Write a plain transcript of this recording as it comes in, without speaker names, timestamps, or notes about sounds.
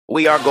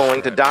We are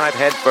going to dive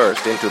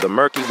headfirst into the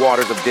murky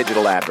waters of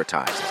digital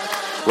advertising,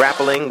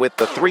 grappling with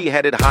the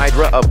three-headed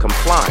hydra of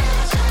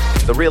compliance,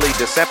 the really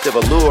deceptive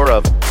allure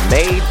of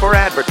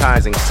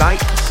made-for-advertising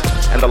sites,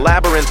 and the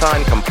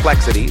labyrinthine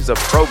complexities of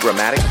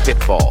programmatic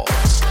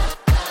pitfalls.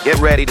 Get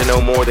ready to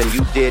know more than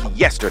you did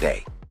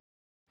yesterday.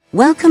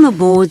 Welcome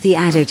aboard the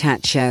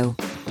AdTech show,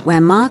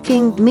 where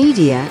marketing,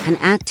 media, and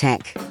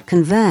AdTech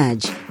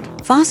converge.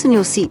 Fasten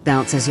your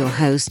seatbelts as your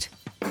host,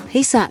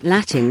 Pesat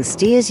Latin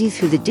steers you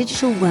through the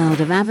digital world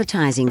of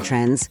advertising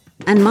trends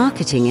and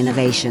marketing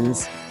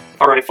innovations.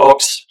 All right,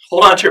 folks,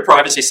 hold on to your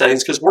privacy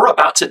settings because we're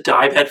about to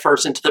dive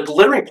headfirst into the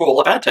glittering pool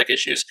of AdTech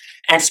issues.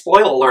 And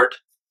spoiler alert,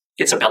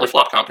 it's a belly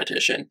flop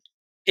competition.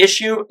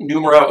 Issue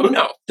numero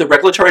uno, the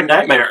regulatory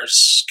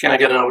nightmares. Can I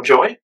get an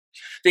joy?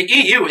 The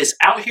EU is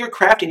out here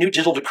crafting new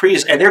digital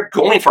decrees, and they're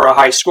going for a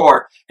high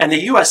score. And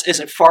the US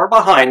isn't far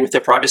behind with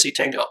their privacy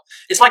tango.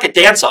 It's like a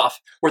dance-off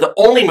where the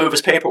only move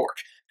is paperwork.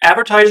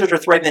 Advertisers are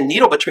threading the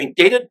needle between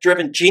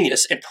data-driven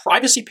genius and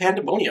privacy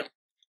pandemonium.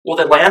 Will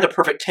they land a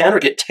perfect 10 or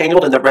get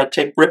tangled in the red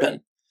tape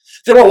ribbon?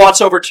 Then we'll waltz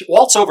over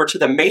to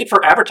the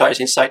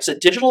made-for-advertising sites, the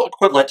digital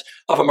equivalent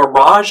of a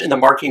mirage in the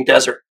marketing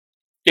desert.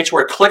 It's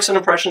where clicks and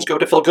impressions go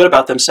to feel good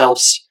about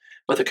themselves,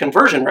 but the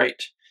conversion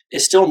rate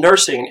is still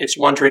nursing its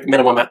one-drink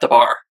minimum at the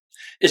bar.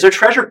 Is there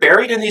treasure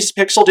buried in these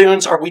pixel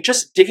dunes, or are we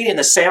just digging in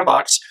the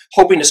sandbox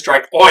hoping to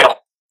strike oil?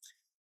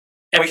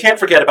 And we can't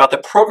forget about the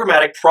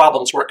programmatic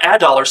problems where ad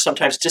dollars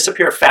sometimes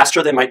disappear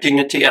faster than my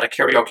dignity at a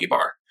karaoke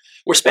bar.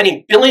 We're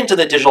spending billions in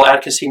the digital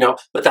ad casino,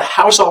 but the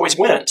house always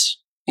wins,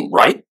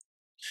 right?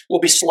 We'll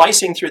be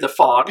slicing through the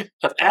fog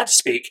of ad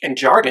speak and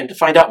jargon to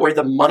find out where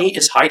the money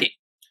is hiding.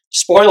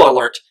 Spoiler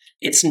alert,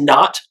 it's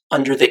not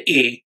under the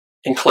E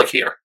in click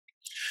here.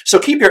 So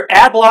keep your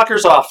ad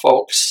blockers off,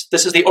 folks.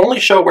 This is the only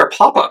show where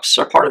pop-ups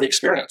are part of the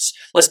experience.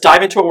 Let's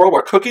dive into a world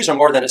where cookies are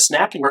more than a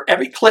snack and where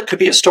every click could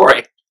be a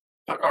story.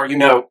 Or,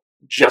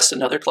 just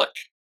another click.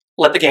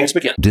 Let the games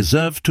begin.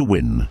 Deserve to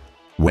win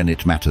when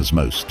it matters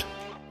most.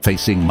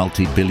 Facing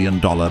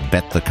multi-billion-dollar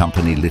bet the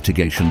company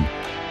litigation?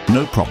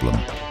 No problem.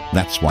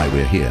 That's why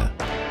we're here.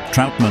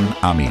 Troutman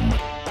Amin,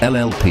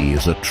 LLP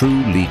is a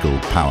true legal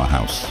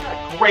powerhouse.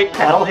 Great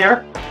panel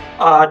here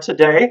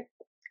today.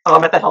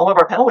 At the helm of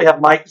our panel, we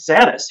have Mike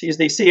Zanis. He's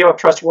the CEO of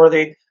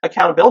Trustworthy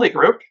Accountability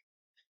Group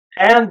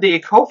and the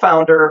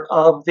co-founder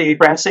of the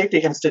Brand Safety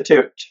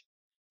Institute.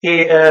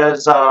 He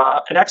is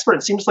an expert in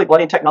seamlessly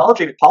blending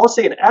technology with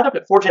policy and adept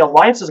at forging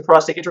alliances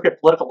across the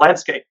intricate political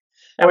landscape.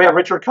 And we have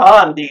Richard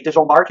Kahn, the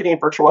digital marketing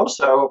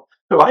virtuoso,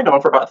 who I've known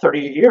for about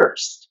 30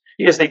 years.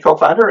 He is the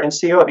co-founder and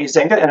CEO of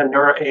Ezinga and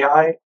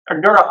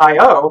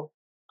Nura.io,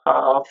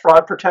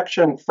 fraud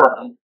protection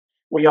firm.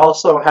 We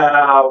also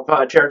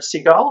have Jared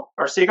Siegel,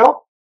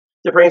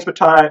 the brains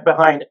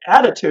behind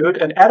Attitude,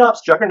 an AdOps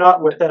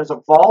juggernaut that has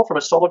evolved from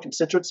a solo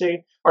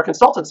constituency or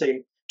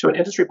consultancy to an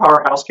industry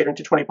powerhouse catering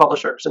to 20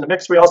 publishers. In the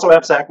mix, we also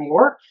have Zach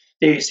Moore,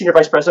 the Senior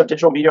Vice President of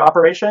Digital Media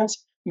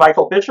Operations,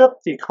 Michael Bishop,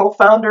 the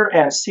co-founder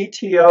and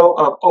CTO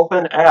of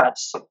Open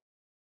Ads.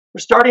 We're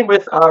starting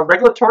with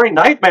regulatory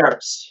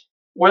nightmares.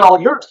 Will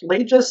your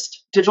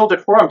latest digital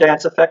decorum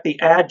dance affect the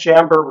ad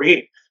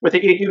jamboree? With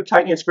the EU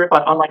tightening its grip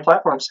on online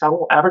platforms, how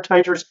will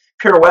advertisers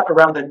pirouette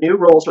around the new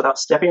rules without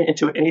stepping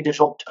into any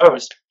digital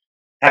toes?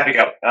 Happy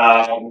to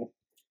go.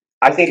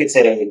 I think it's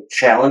a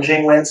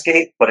challenging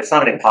landscape, but it's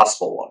not an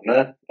impossible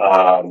one.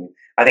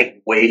 I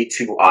think way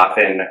too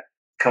often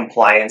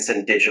compliance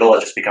and digital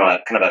has just become a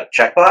kind of a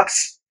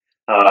checkbox.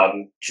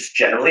 Just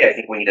generally, I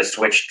think we need to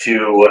switch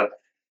to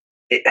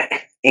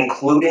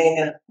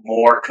including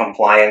more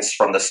compliance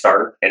from the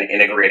start and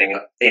integrating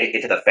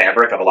into the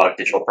fabric of a lot of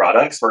digital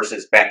products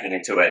versus backing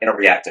into it in a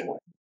reactive way.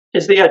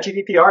 Is the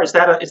GDPR, is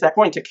that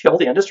going to kill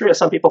the industry, as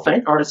some people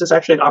think, or is this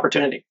actually an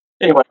opportunity?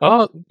 Anyway.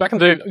 Back in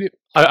the day,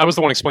 I was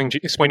the one explaining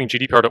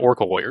GDPR to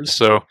Oracle lawyers,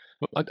 so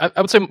I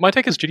would say my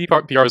take is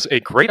GDPR is a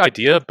great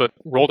idea, but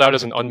rolled out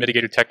as an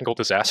unmitigated technical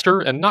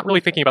disaster, and not really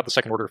thinking about the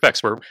second-order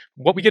effects, where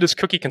what we get is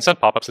cookie consent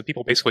pop-ups that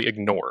people basically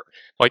ignore.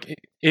 Like,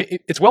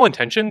 it's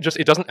well-intentioned, just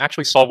it doesn't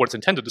actually solve what it's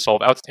intended to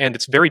solve, and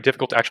it's very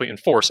difficult to actually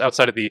enforce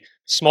outside of the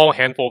small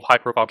handful of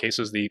high-profile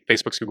cases, the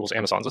Facebooks, Googles,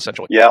 Amazons,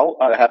 essentially. Yeah,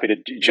 I'm happy to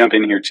jump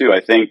in here, too. I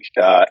think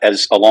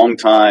as a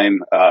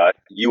long-time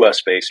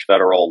U.S.-based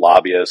federal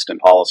lobbyist and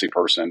policy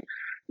person,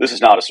 this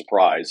is not a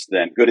surprise.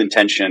 Then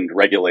good-intentioned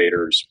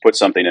regulators put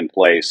something in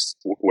place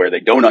where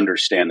they don't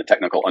understand the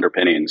technical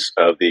underpinnings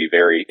of the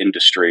very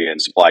industry and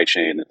supply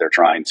chain that they're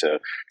trying to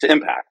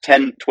impact.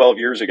 10, 12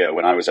 years ago,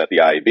 when I was at the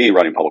IAB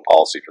running public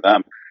policy for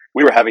them,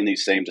 we were having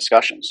these same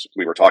discussions.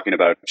 We were talking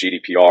about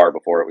GDPR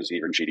before it was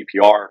even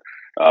GDPR.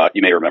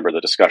 You may remember the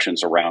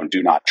discussions around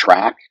do not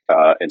track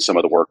and some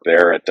of the work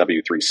there at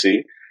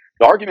W3C.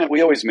 The argument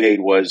we always made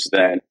was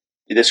that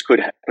this could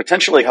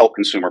potentially help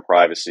consumer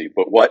privacy,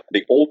 but what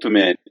the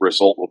ultimate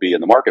result will be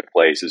in the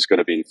marketplace is going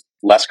to be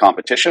less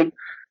competition,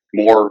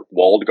 more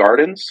walled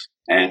gardens,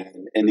 and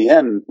in the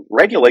end,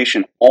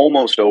 regulation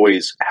almost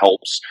always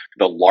helps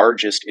the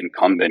largest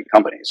incumbent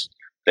companies.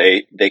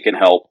 They can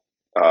help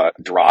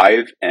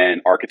drive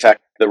and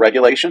architect the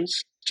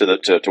regulations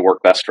to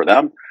work best for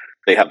them.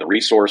 They have the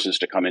resources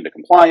to come into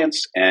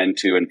compliance and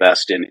to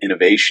invest in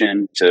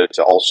innovation to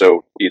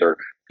also either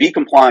be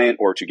compliant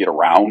or to get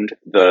around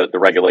the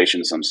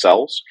regulations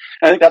themselves.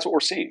 And I think that's what we're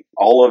seeing.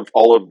 All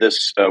of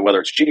this, whether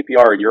it's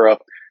GDPR in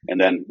Europe, and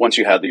then once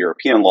you had the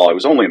European law, it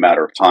was only a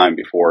matter of time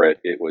before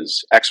it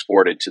was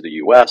exported to the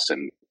U.S.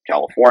 and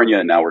California,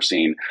 and now we're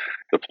seeing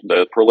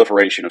the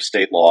proliferation of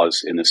state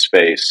laws in this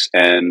space,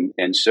 and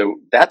so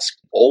that's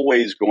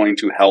always going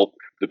to help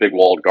the big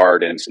walled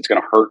gardens. It's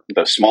going to hurt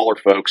the smaller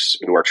folks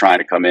who are trying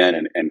to come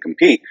in and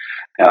compete.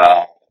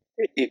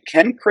 It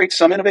can create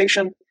some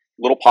innovation,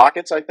 little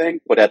pockets, I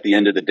think, but at the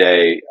end of the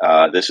day,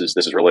 this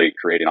is really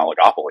creating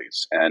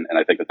oligopolies, and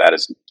I think that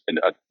is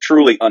a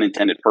truly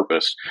unintended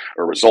purpose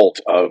or result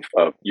of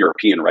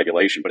European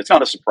regulation. But it's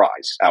not a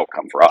surprise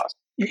outcome for us.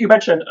 You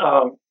mentioned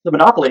the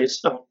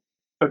monopolies,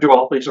 or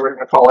duopolies, or whatever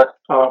you call it,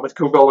 with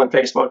Google and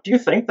Facebook. Do you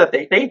think that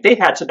they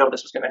had to know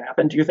this was going to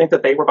happen? Do you think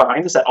that they were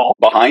behind this at all?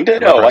 Behind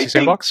it? No, I think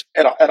sandbox?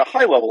 at a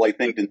high level, I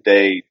think that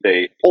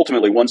they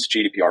ultimately, once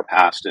GDPR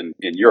passed in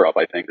Europe,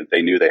 I think that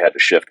they knew they had to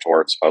shift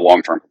towards a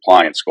long-term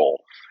compliance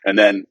goal. And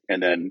then,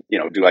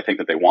 do I think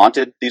that they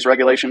wanted these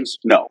regulations?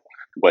 No.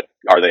 But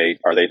are they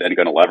then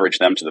going to leverage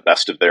them to the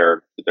best of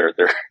their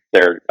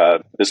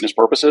business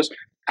purposes?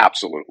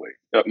 Absolutely.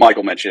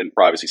 Michael mentioned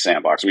privacy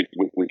sandbox.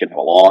 We can have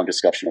a long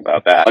discussion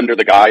about that. Under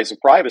the guise of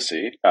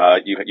privacy,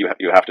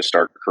 you have to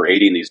start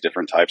creating these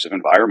different types of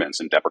environments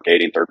and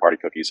deprecating third-party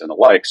cookies and the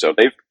like. So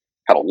they've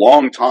had a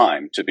long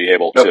time to be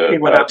able to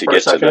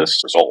get to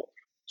this result.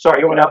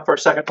 Sorry, you went out for a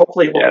second.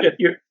 Hopefully,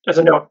 as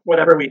a note,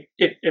 whatever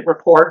it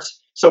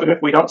reports. So if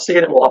we don't see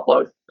it, it will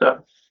upload.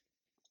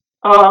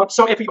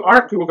 So if you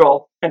aren't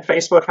Google and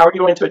Facebook, how are you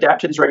going to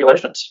adapt to these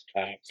regulations?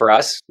 For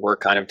us, we're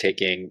kind of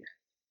taking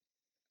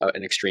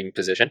an extreme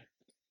position,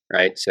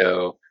 right?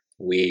 So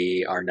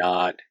we are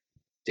not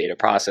data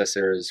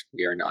processors.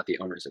 We are not the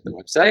owners of the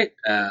website,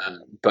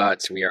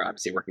 but we are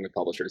obviously working with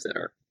publishers that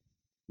are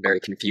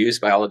very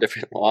confused by all the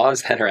different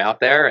laws that are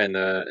out there and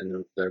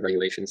the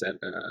regulations that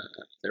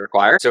they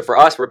require. So for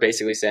us, we're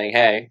basically saying,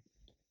 hey,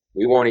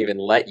 we won't even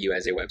let you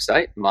as a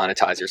website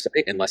monetize your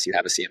site unless you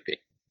have a CMP.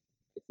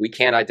 If we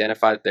can't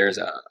identify that there's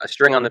a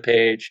string on the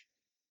page,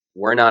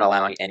 we're not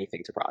allowing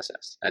anything to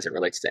process as it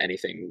relates to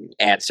anything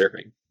ad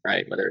serving,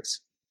 right? Whether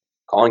it's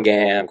calling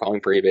GAM, calling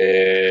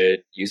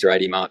pre-bid, user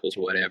ID modules,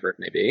 whatever it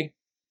may be.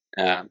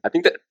 I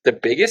think that the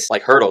biggest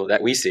hurdle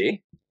that we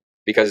see,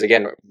 because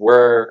again,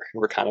 we're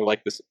kind of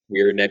like this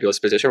weird nebulous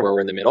position where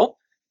we're in the middle,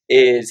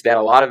 is that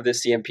a lot of the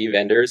CMP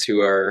vendors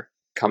who are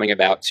coming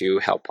about to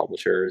help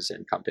publishers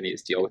and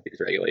companies deal with these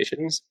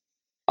regulations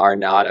are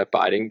not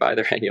abiding by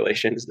the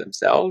regulations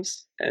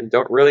themselves and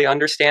don't really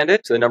understand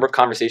it. So the number of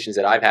conversations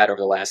that I've had over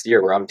the last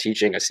year where I'm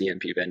teaching a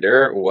CMP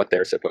vendor what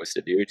they're supposed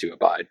to do to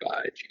abide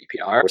by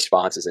GDPR,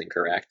 response is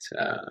incorrect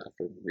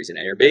for reason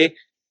A or B,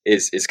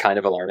 is kind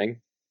of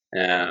alarming.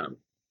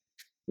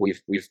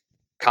 We've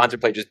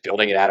contemplated just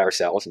building it out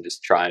ourselves and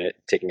just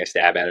taking a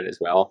stab at it as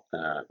well.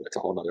 It's a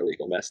whole other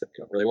legal mess that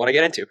we don't really want to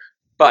get into.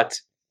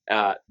 But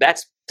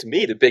that's, to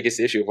me, the biggest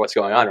issue of what's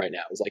going on right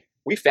now. Is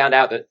we found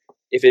out that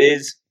if it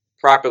is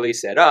properly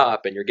set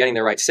up and you're getting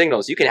the right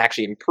signals, you can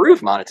actually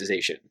improve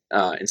monetization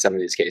in some of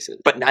these cases.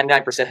 But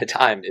 99% of the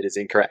time, it is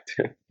incorrect.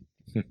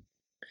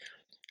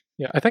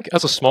 Yeah, I think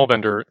as a small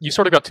vendor, you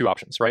sort of got two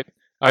options, right?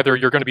 Either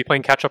you're going to be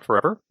playing catch up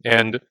forever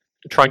and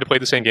trying to play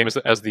the same game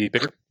as the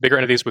bigger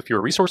entities with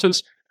fewer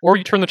resources, or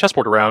you turn the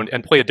chessboard around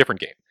and play a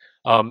different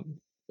game.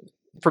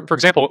 For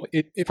example,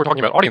 if we're talking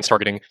about audience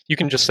targeting, you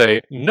can just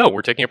say, no,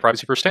 we're taking a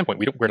privacy first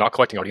standpoint. We're not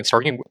collecting audience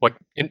targeting,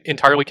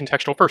 entirely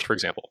contextual first, for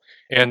example.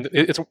 And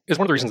it's one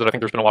of the reasons that I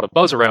think there's been a lot of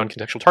buzz around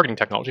contextual targeting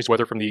technologies,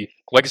 whether from the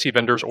legacy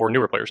vendors or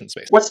newer players in the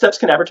space. What steps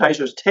can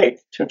advertisers take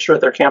to ensure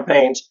that their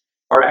campaigns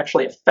are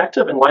actually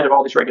effective in light of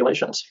all these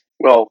regulations?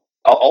 Well,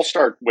 I'll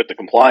start with the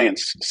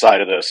compliance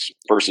side of this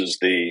versus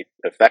the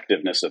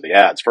effectiveness of the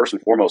ads. First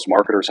and foremost,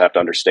 marketers have to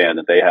understand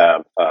that they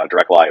have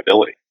direct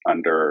liability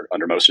under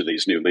most of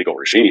these new legal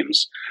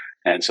regimes.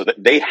 And so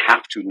that they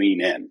have to lean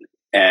in.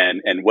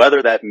 And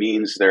whether that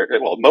means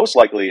most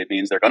likely it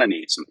means they're going to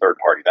need some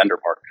third-party vendor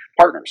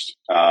partners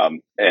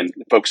and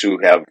folks who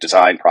have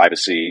designed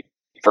privacy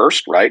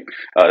first, right?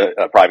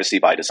 Privacy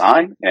by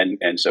design.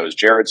 And so as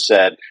Jared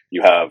said,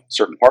 you have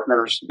certain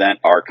partners that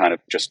are kind of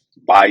just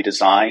by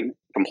design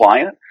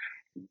compliant,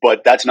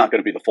 but that's not going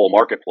to be the full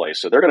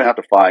marketplace. So they're going to have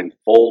to find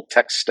full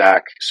tech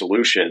stack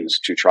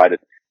solutions to try to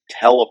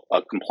tell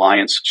a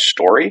compliance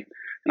story.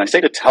 And I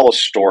say to tell a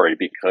story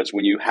because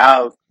when you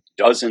have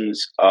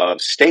dozens of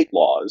state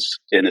laws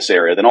in this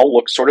area that all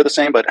look sort of the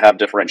same but have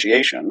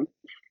differentiation,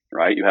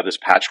 right? You have this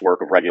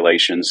patchwork of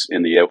regulations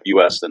in the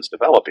U.S. that's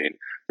developing.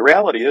 The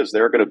reality is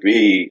there are going to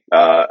be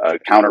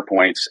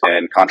counterpoints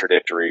and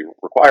contradictory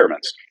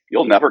requirements.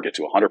 You'll never get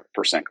to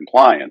 100%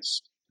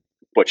 compliance,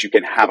 but you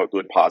can have a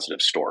good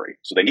positive story.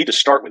 So they need to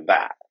start with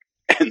that.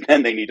 And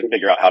then they need to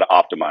figure out how to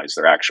optimize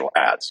their actual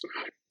ads.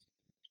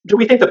 Do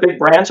we think the big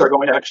brands are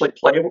going to actually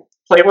play well?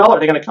 Or are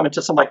they going to come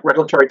into some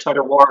regulatory tug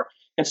of war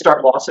and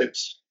start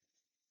lawsuits?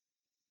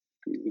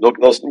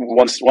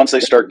 Once they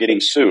start getting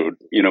sued,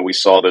 we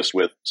saw this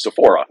with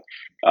Sephora.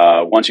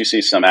 Once you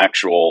see some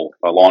actual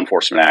law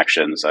enforcement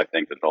actions, I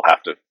think that they'll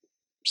have to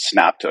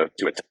snap to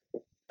it.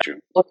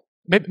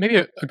 Maybe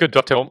a good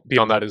dovetail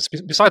beyond that is,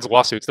 besides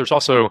lawsuits, there's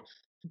also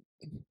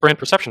brand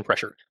perception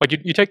pressure. Like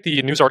you take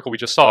the news article we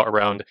just saw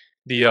around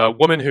the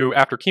woman who,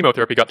 after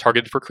chemotherapy, got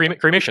targeted for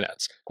cremation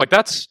ads. Like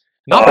that's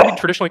not what we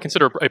traditionally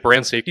consider a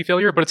brand safety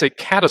failure, but it's a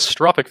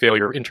catastrophic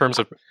failure in terms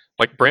of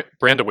like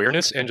brand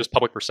awareness and just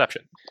public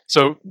perception.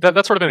 So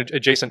that's sort of an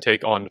adjacent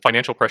take on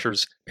financial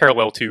pressures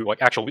parallel to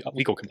like actual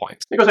legal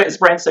compliance. Because is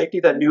brand safety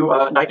the new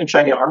knight in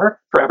shiny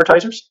armor for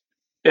advertisers?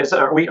 Is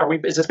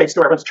this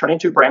basically everyone's turning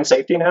to brand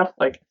safety now?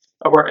 Like,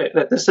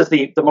 that this is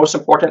the most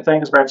important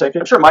thing is brand safety?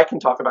 I'm sure Mike can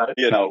talk about it.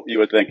 You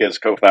would think as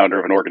co-founder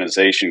of an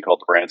organization called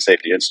the Brand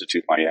Safety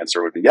Institute, my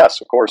answer would be yes,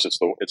 of course, it's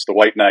the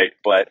white knight.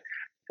 But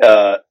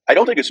I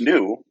don't think it's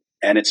new,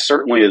 and it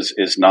certainly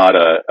is not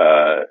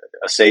a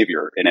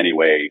savior in any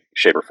way,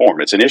 shape, or form.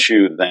 It's an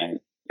issue that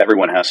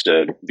everyone has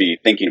to be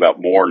thinking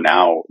about more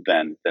now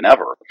than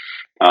ever.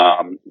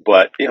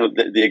 But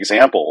the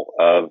example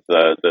of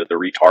the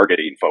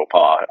retargeting faux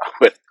pas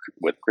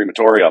with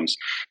crematoriums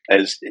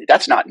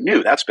that's not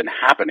new. That's been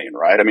happening,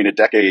 right? I mean, a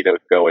decade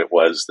ago it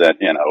was that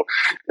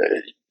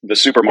the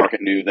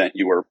supermarket knew that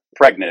you were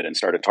pregnant and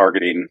started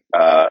targeting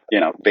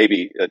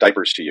baby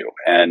diapers to you,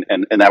 and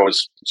that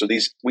was so.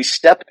 We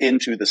step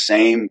into the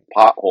same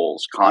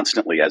potholes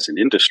constantly as an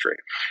industry,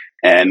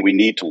 and we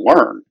need to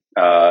learn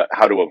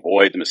how to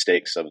avoid the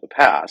mistakes of the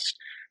past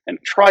and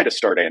try to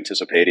start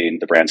anticipating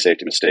the brand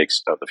safety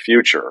mistakes of the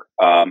future.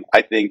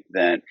 I think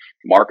that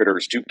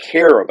marketers do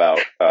care about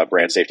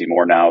brand safety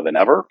more now than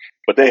ever,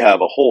 but they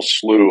have a whole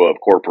slew of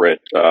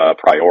corporate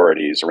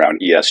priorities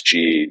around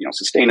ESG,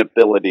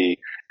 sustainability,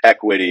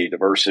 equity,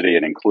 diversity,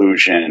 and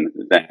inclusion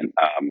that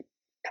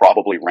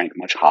probably rank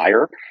much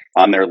higher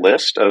on their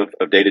list of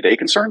day-to-day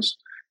concerns.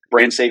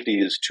 Brand safety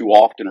is too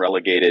often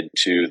relegated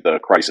to the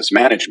crisis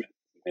management.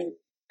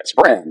 As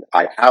a brand,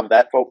 I have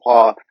that faux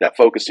pas, that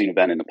focusing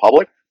event in the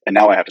public, and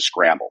now I have to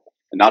scramble.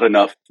 And not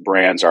enough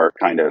brands are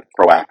kind of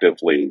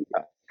proactively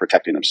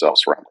protecting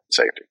themselves from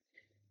safety.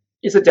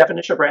 Is the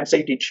definition of brand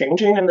safety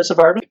changing in this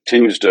environment? It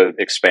continues to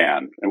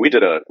expand. And we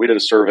did a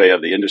survey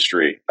of the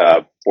industry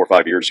 4 or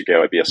 5 years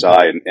ago at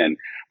BSI, and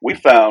we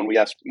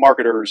asked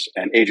marketers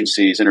and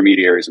agencies,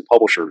 intermediaries, and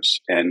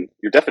publishers, and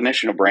your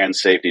definition of brand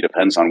safety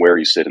depends on where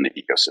you sit in the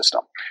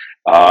ecosystem.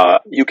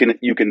 You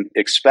can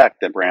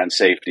expect that brand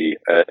safety,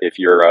 if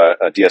you're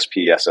a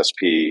DSP,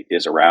 SSP,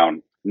 is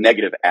around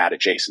negative ad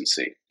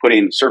adjacency,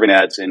 serving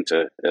ads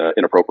into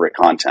inappropriate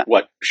content.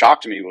 What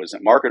shocked me was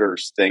that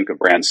marketers think of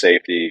brand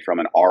safety from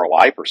an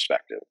ROI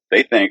perspective.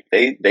 They think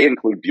they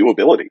include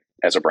viewability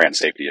as a brand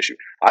safety issue.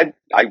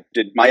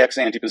 My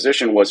ex-ante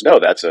position was, no,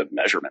 that's a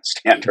measurement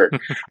standard.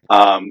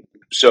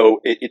 So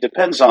it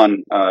depends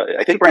on,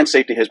 I think brand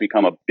safety has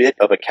become a bit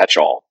of a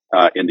catch-all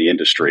in the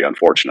industry,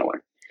 unfortunately.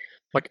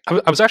 Like,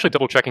 I was actually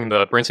double-checking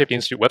the Brand Safety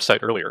Institute website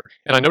earlier,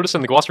 and I noticed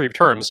in the glossary of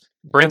terms,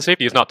 brand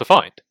safety is not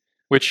defined,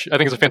 which I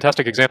think is a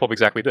fantastic example of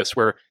exactly this,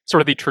 where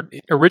sort of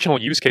the original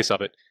use case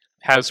of it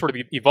has sort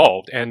of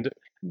evolved, and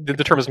the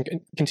term has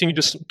continued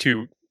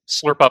to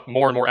slurp up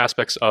more and more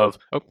aspects of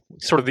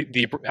sort of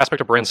the aspect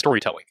of brand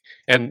storytelling.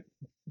 And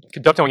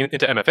dovetailing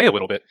into MFA a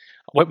little bit,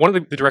 one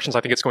of the directions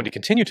I think it's going to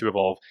continue to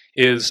evolve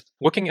is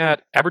looking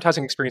at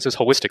advertising experiences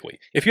holistically.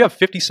 If you have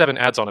 57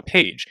 ads on a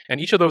page,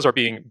 and each of those are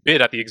being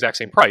bid at the exact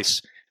same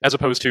price, as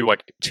opposed to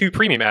like 2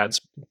 premium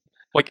ads,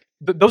 like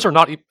those are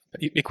not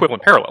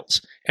equivalent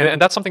parallels.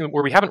 And that's something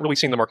where we haven't really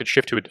seen the market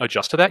shift to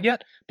adjust to that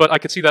yet, but I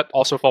could see that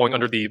also falling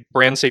under the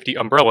brand safety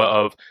umbrella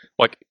of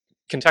like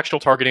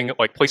contextual targeting,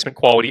 like placement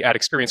quality, ad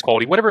experience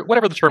quality,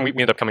 whatever the term we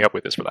end up coming up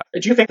with is for that.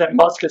 Do you think that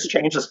Musk has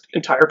changed this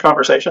entire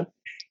conversation?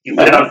 You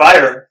lit it on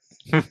fire.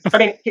 I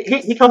mean,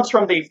 he comes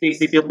from the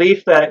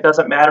belief that it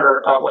doesn't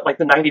matter what like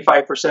the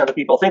 95% of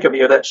people think of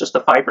you, that's just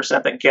the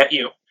 5% that get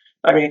you.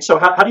 I mean, so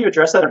how do you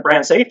address that in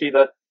brand safety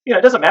that,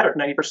 it doesn't matter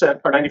if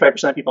 90% or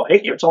 95% of people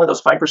hate you. It's only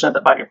those 5%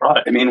 that buy your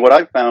product. I mean, what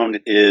I've found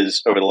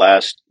is over the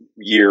last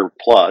year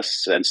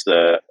plus since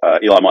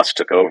Elon Musk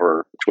took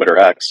over Twitter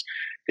X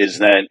is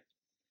that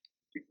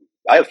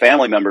I have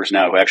family members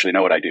now who actually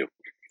know what I do.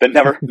 That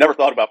never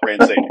thought about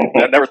brand safety.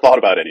 Never thought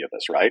about any of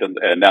this, right?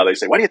 And now they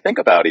say, what do you think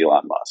about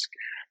Elon Musk?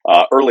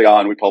 Early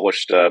on, we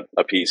published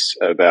a piece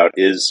about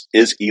is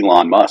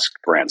Elon Musk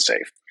brand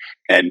safe?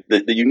 And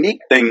the unique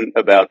thing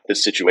about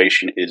this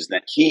situation is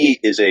that he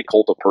is a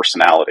cult of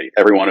personality.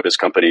 Every one of his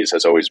companies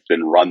has always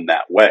been run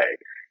that way.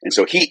 And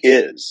so he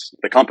is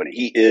the company.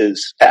 He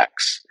is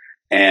X.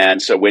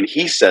 And so when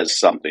he says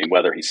something,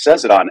 whether he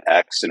says it on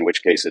X, in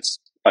which case it's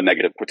a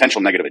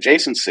potential negative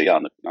adjacency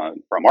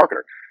for a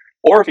marketer,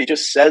 or if he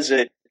just says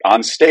it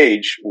on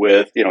stage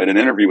with, in an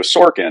interview with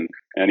Sorkin,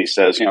 and he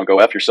says, go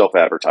F yourself,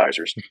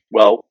 advertisers.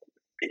 Well,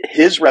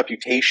 his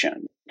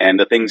reputation and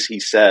the things he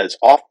says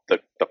off the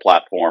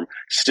platform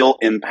still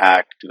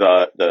impact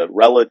the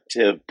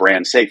relative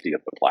brand safety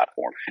of the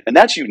platform. And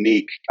that's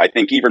unique, I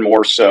think, even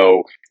more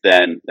so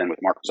than with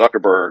Mark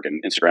Zuckerberg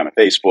and Instagram and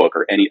Facebook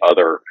or any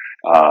other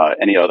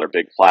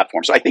big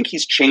platform. So I think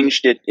he's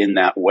changed it in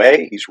that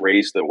way. He's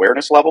raised the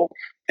awareness level,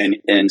 and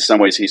in some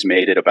ways he's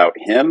made it about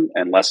him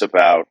and less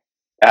about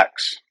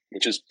X,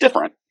 which is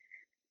different.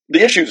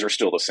 The issues are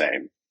still the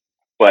same,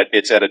 but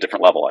it's at a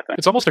different level, I think.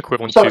 It's almost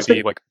equivalent to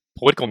the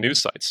political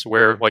news sites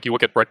where you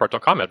look at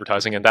Breitbart.com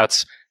advertising, and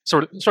that's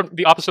sort of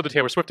the opposite of the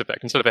Taylor Swift effect.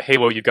 Instead of a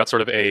halo, you've got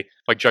sort of a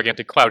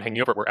gigantic cloud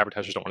hanging over it where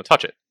advertisers don't want to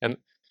touch it. And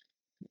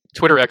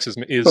Twitter X is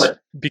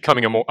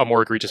becoming a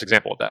more egregious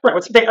example of that. Right.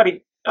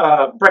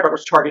 Breitbart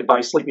was targeted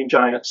by sleeping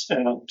giants,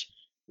 and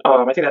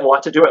I think that had a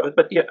lot to do with it.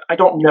 But yeah, I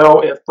don't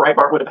know if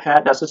Breitbart would have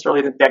had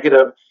necessarily the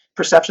negative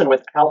perception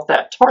without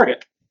that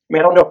target. I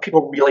mean, I don't know if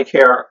people really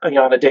care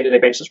on a day-to-day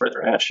basis where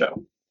their ads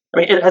show. I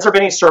mean, has there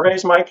been any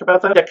surveys, Mike,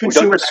 about that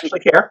consumers actually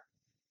care?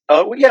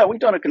 We've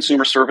done a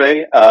consumer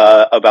survey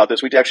about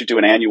this. We actually do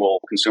an annual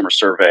consumer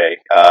survey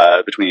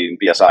between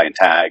BSI and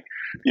TAG.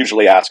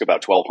 Usually ask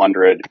about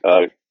 1,200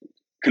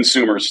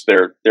 consumers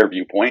their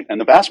viewpoint, and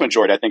the vast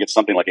majority, I think it's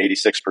something like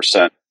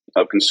 86%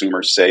 of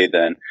consumers say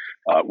then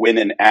when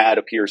an ad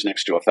appears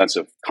next to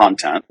offensive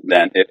content,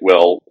 then it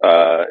will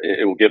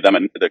give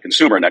them the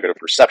consumer a negative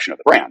perception of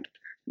the brand.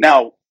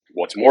 Now,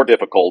 what's more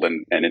difficult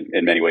and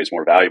in many ways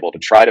more valuable to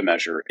try to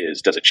measure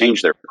is, does it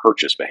change their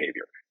purchase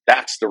behavior?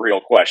 That's the real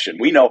question.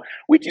 We know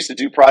we used to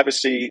do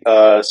privacy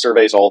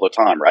surveys all the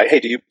time, right? Hey,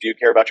 do you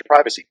care about your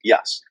privacy?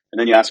 Yes. And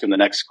then you ask them the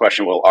next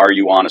question, well, are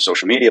you on a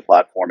social media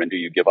platform and do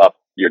you give up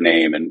your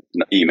name and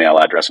email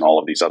address and all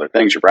of these other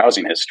things, your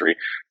browsing history,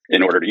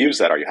 in order to use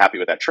that? Are you happy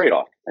with that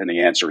trade-off? And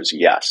the answer is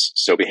yes.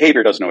 So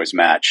behavior doesn't always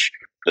match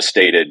the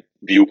stated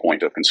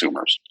viewpoint of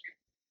consumers.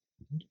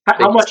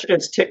 How much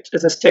is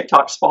this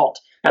TikTok's fault?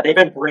 Have they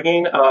been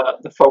bringing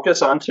the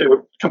focus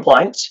onto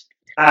compliance?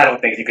 I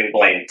don't think you can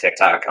blame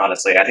TikTok,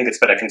 honestly. I think it's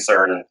been a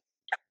concern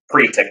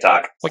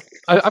pre-TikTok.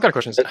 I've got a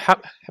question.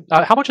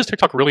 How much is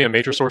TikTok really a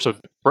major source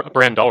of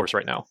brand dollars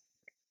right now?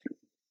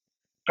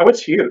 Oh,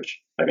 it's huge.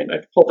 I mean, I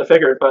pulled the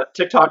figure, but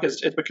TikTok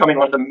is becoming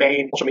one of the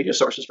main social media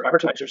sources for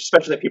advertisers,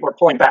 especially that people are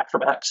pulling back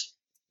from X.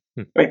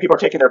 I mean, people are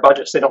taking their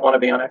budgets. They don't want to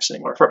be on X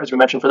anymore, as we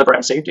mentioned, for the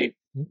brand safety.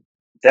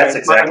 That's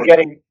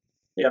exactly.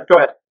 Yeah, go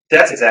ahead.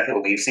 That's exactly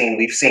what we've seen.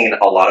 We've seen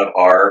a lot of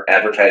our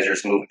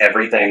advertisers move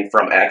everything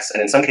from X, and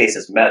in some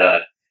cases Meta,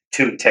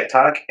 to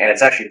TikTok, and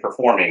it's actually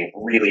performing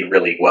really,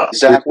 really well.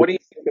 Zach, what do you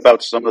think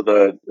about some of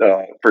the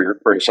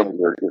for some of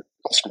your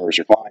customers,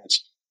 your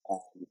clients?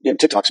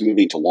 TikTok's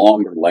moving to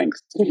longer length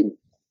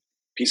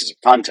pieces of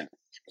content.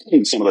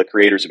 Some of the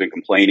creators have been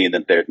complaining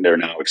that they're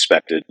now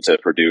expected to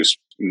produce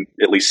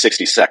at least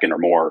 60-second or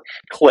more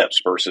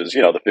clips versus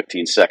the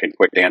 15-second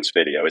quick dance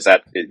video. Is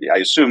that? I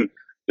assume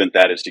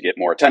that is to get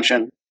more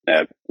attention,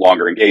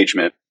 longer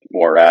engagement,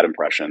 more ad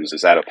impressions.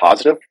 Is that a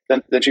positive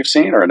that you've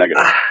seen or a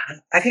negative?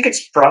 I think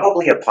it's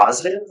probably a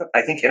positive.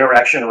 I think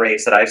interaction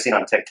rates that I've seen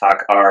on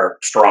TikTok are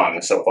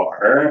strong so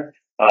far.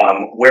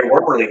 Where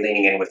we're really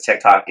leaning in with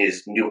TikTok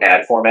is new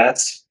ad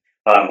formats.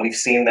 We've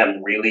seen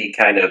them really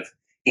kind of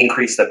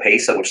increase the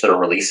pace at which they're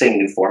releasing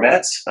new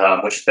formats,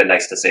 which has been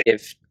nice to see.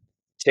 If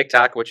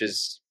TikTok, which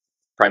is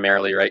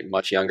primarily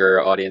much younger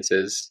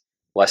audiences,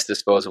 less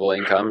disposable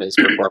income, is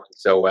performing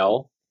so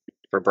well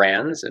for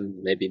brands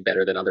and maybe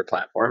better than other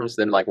platforms,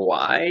 then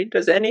why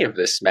does any of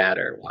this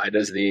matter? Why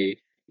does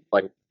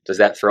does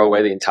that throw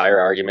away the entire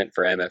argument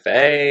for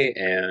MFA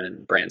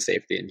and brand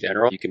safety in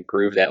general? You can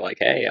prove that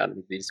hey,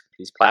 on these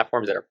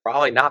platforms that are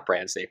probably not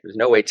brand safe, there's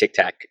no way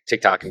TikTok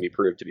can be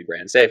proved to be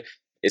brand safe,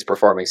 is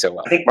performing so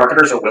well. I think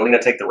marketers are willing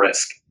to take the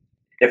risk.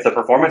 If the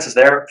performance is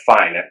there,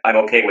 fine. I'm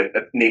okay with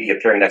maybe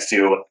appearing next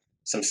to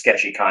some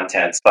sketchy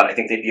content, but I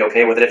think they'd be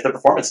okay with it if the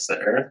performance is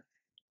there.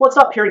 Well, it's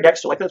not appearing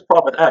next to this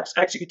problem with X.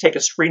 X, you could take a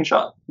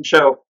screenshot and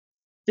show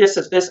this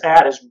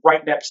ad is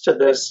right next to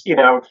this,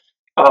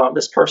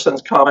 this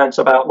person's comments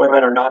about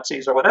women or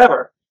Nazis or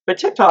whatever. But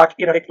TikTok,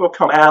 it will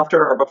come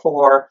after or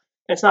before.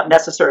 And it's not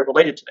necessarily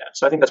related to that.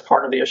 So I think that's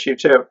part of the issue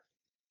too.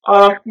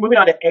 Moving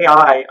on to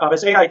AI.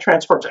 As AI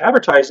transforms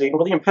advertising,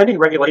 will the impending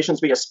regulations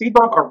be a speed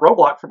bump or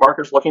roadblock for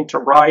marketers looking to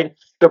ride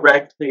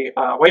the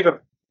wave of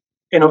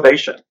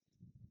innovation?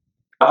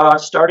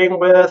 Starting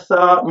with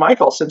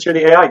Michael, since you're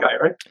the AI guy,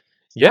 right?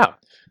 Yeah.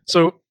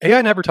 So AI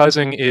in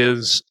advertising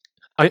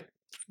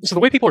so the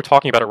way people are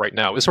talking about it right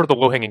now is sort of the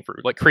low-hanging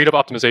fruit, like creative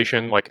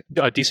optimization, like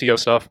DCO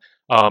stuff,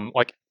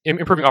 like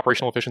improving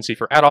operational efficiency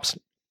for ad ops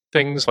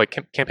things, like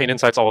campaign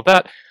insights, all of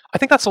that. I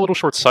think that's a little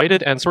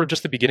short-sighted and sort of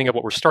just the beginning of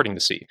what we're starting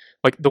to see.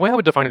 The way I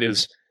would define it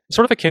is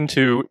sort of akin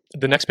to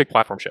the next big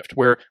platform shift,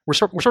 where we're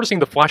sort of seeing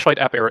the flashlight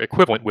app era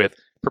equivalent with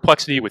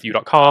Perplexity, with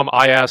U.com,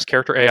 IaaS,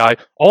 Character AI,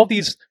 all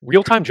these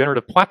real-time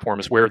generative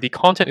platforms where the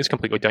content is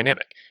completely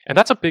dynamic. And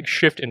that's a big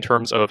shift in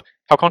terms of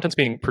how content's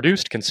being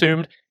produced,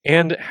 consumed,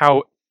 and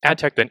how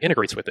AdTech then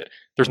integrates with it.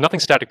 There's nothing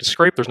static to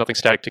scrape, there's nothing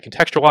static to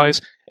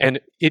contextualize, and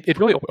it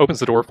really opens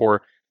the door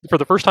for for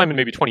the first time in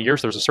maybe 20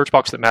 years, there's a search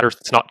box that matters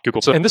that's not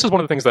Google. So, and this is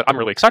one of the things that I'm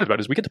really excited about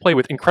is we get to play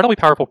with incredibly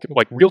powerful,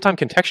 like real-time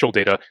contextual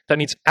data that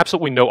needs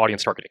absolutely no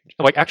audience targeting.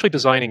 Like actually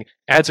designing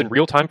ads in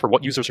real time for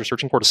what users are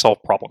searching for to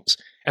solve problems.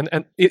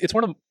 And it's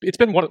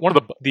been one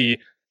of the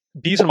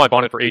bees in my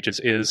bonnet for ages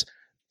is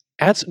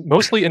ads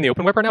mostly in the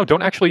open web right now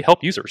don't actually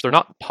help users. They're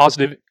not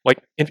positive like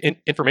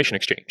information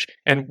exchange,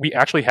 and we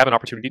actually have an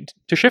opportunity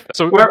to shift that.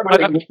 So go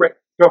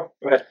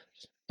ahead.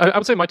 I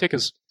would say my take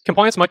is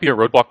compliance might be a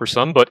roadblock for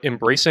some, but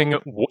embracing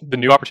the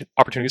new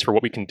opportunities for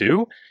what we can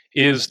do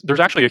there's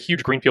actually a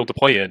huge greenfield to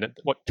play in,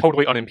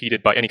 totally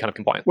unimpeded by any kind of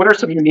compliance. What are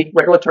some unique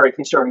regulatory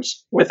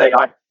concerns with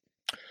AI?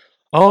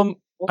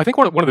 I think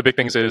one of the big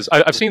things is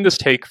I've seen this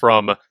take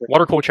from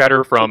water cooler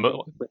chatter from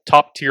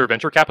top tier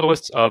venture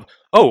capitalists of,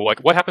 like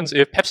what happens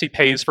if Pepsi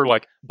pays for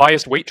like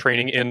biased weight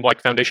training in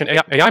like foundation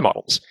AI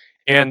models?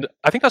 And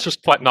I think that's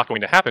just flat not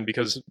going to happen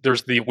because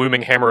there's the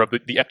looming hammer of the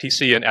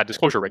FTC and ad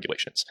disclosure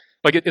regulations.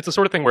 Like it's the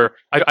sort of thing where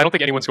I don't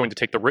think anyone's going to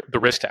take the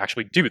risk to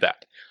actually do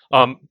that.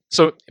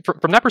 So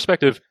from that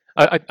perspective,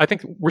 I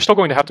think we're still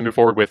going to have to move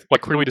forward with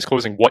like clearly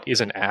disclosing what is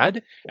an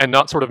ad and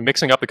not sort of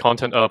mixing up the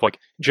content of like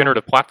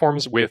generative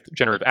platforms with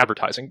generative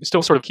advertising.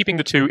 Still sort of keeping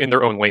the two in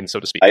their own lane, so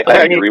to speak.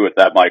 I agree with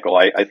that, Michael.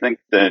 I think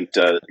that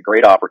a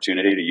great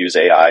opportunity to use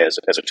AI as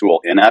a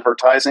tool in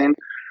advertising.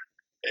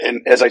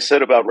 And as I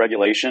said about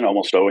regulation,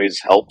 almost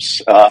always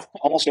helps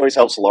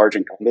large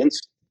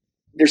incumbents.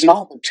 There's an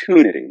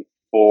opportunity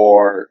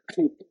for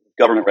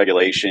government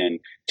regulation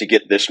to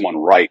get this one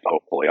right,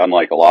 hopefully,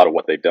 unlike a lot of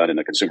what they've done in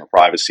the consumer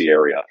privacy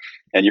area.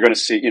 And you're going to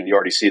see, you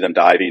already see them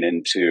diving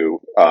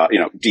into,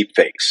 deep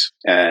fakes,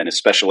 and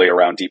especially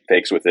around deep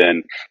fakes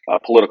within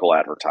political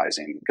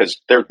advertising, because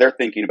they're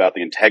thinking about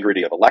the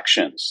integrity of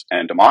elections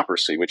and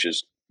democracy, which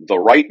is the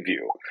right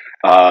view.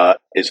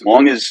 As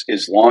long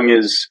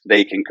as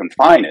they can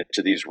confine it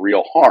to these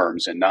real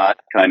harms and not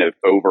kind of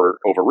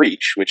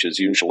overreach, which is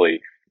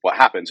usually what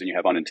happens when you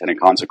have unintended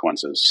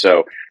consequences.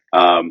 So,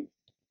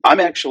 I'm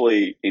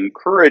actually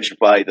encouraged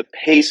by the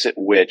pace at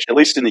which, at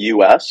least in the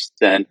U.S.,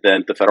 then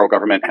the federal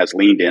government has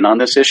leaned in on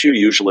this issue.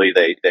 Usually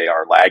they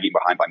are lagging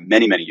behind by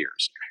many, many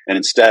years. And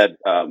instead,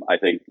 I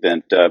think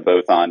that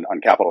both on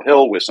Capitol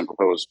Hill with some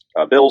proposed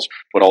bills,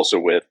 but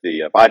also with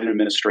the Biden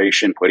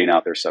administration putting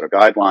out their set of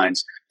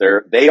guidelines,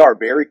 they are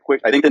very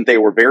quick. I think that they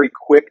were very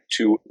quick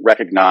to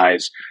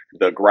recognize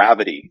the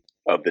gravity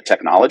of the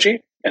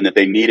technology and that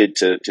they needed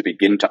to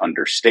begin to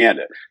understand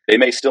it. They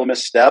may still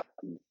misstep,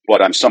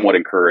 but I'm somewhat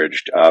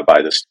encouraged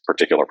by this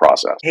particular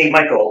process. Hey,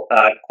 Michael,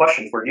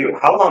 question for you.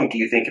 How long do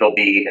you think it'll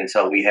be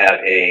until we have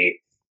a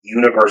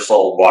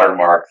universal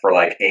watermark for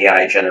like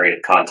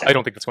AI-generated content? I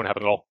don't think that's going to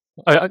happen at all.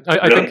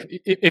 I think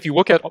if you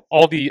look at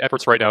all the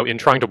efforts right now in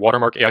trying to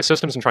watermark AI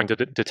systems and trying to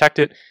detect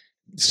it,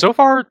 so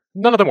far,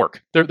 none of them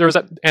work. There's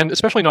that, and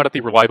especially not at the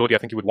reliability I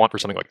think you would want for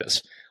something like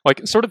this.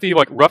 Like, sort of the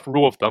like rough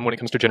rule of thumb when it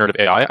comes to generative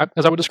AI,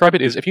 as I would describe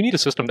it, is if you need a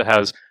system that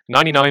has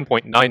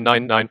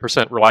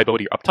 99.999%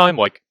 reliability or uptime,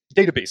 like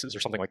databases or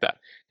something like that,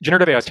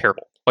 generative AI is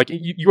terrible. Like,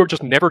 you are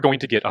just never going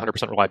to get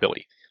 100%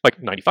 reliability. Like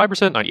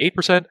 95%,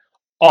 98%.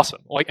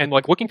 Awesome.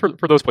 Like looking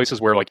for those places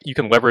where like you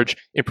can leverage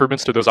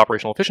improvements to those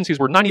operational efficiencies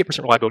where 98%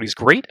 reliability is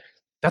great.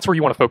 That's where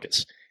you want to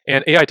focus.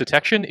 And AI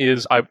detection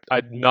is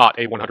not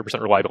a 100%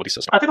 reliability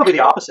system. I think it'll be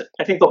the opposite.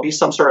 I think there'll be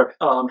some sort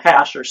of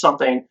hash or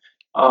something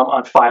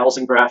on files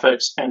and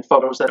graphics and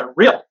photos that are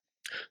real.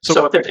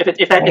 So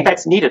if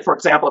that's needed, for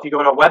example, if you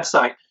go to a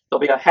website,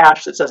 there'll be a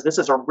hash that says this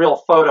is a real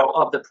photo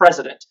of the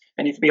president,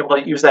 and you can be able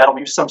to use that. It'll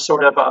use some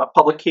sort of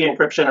public key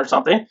encryption or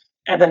something.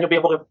 And then you'll be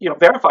able to,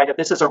 verify that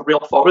this is a real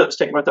photo that was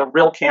taken with a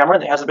real camera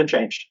and it hasn't been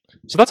changed.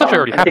 So that's actually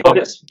already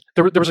happened.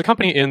 There was a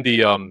company in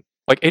the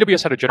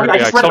AWS had a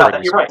generative AI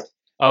accelerator. You're right.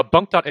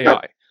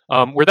 Bunk.ai.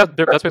 Where that's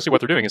basically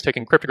what they're doing is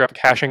taking cryptographic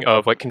hashing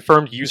of like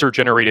confirmed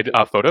user-generated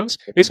photos,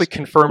 basically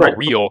confirmed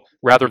real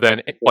rather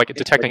than like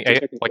detecting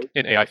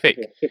an AI fake.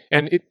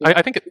 And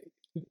I think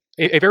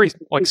a very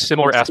like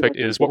similar aspect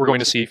is what we're going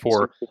to see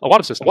for a lot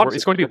of systems. Where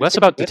it's going to be less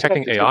about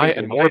detecting AI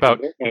and more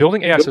about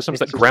building AI systems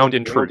that ground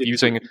in truth,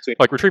 using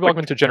like retrieval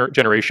augmented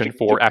generation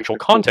for actual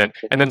content,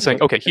 and then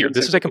saying, okay, here,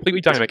 this is a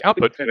completely dynamic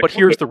output, but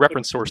here's the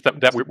reference source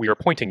that we are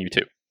pointing you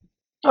to.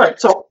 All right,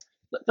 so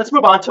let's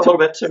move on to a little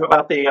bit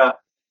about the.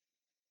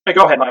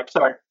 Go ahead, Mike.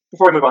 Sorry.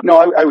 Before we move on.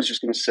 No, I was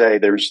just going to say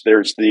there's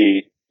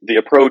the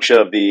approach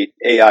of the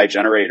AI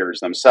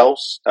generators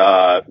themselves,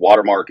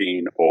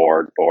 watermarking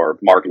or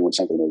marking when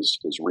something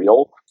is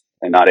real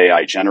and not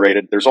AI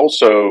generated. There's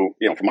also,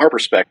 from our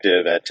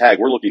perspective at Tag,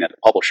 we're looking at the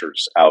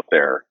publishers out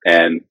there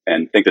and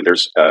think that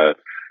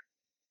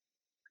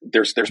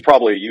there's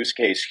probably a use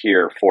case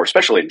here for,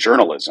 especially in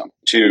journalism,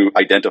 to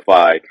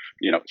identify,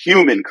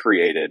 human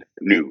created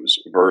news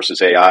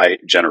versus AI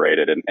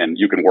generated. And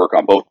you can work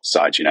on both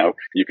sides,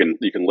 you can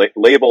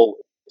label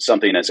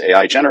something as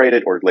AI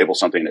generated or label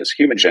something as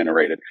human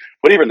generated.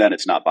 But even then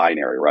it's not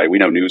binary, right? We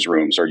know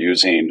newsrooms are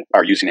using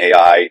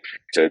AI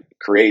to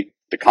create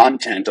the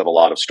content of a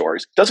lot of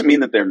stories. Doesn't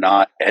mean that they're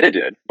not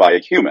edited by a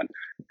human.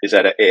 Is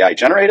that AI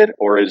generated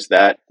or is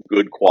that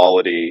good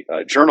quality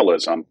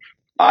journalism?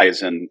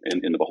 eyes in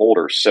the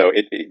beholder. So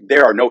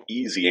there are no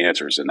easy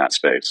answers in that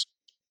space.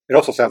 It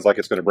also sounds like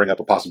it's going to bring up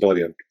a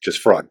possibility of just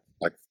fraud.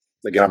 Like,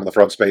 again, I'm in the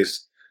fraud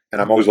space,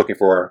 and I'm always looking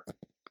for,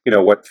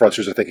 what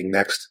fraudsters are thinking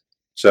next.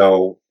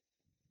 So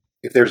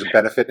if there's a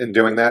benefit in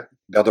doing that,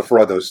 they'll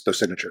defraud those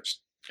signatures.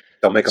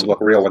 They'll make them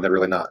look real when they're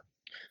really not.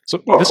 So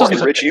this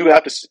is Rich, you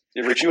have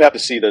to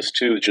see this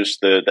too.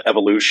 Just the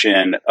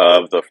evolution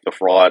of the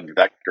fraud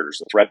vectors,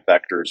 the threat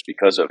vectors,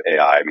 because of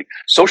AI. I mean,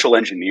 social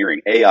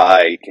engineering.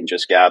 AI can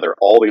just gather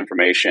all the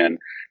information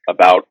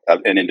about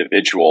an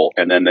individual,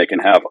 and then they can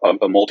have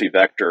a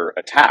multi-vector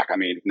attack. I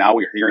mean, now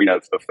we're hearing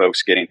of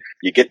folks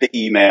you get the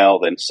email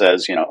that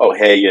says, oh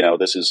hey,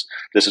 this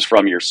is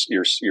from your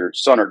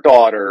son or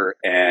daughter,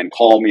 and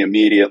call me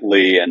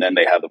immediately, and then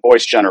they have the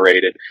voice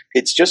generated.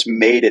 It's just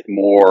made it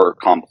more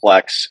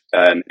complex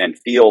and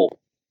feel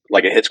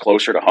like it hits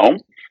closer to home.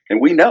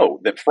 And we know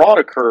that fraud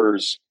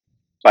occurs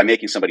by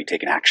making somebody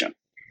take an action.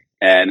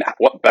 And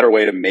what better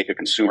way to make a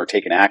consumer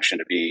take an action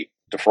to be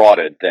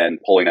defrauded than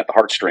pulling at the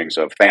heartstrings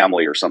of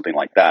family or something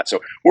like that? So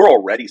we're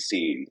already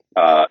seeing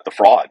the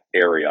fraud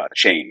area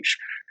change.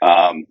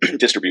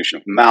 Distribution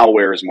of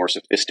malware is more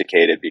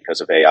sophisticated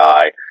because of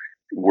AI.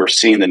 We're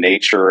seeing the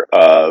nature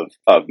of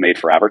made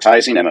for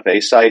advertising,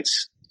 MFA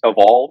sites,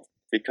 evolve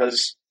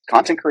because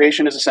content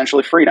creation is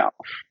essentially free now.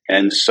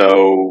 And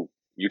so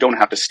you don't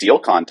have to steal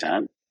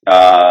content,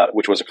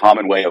 which was a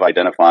common way of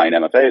identifying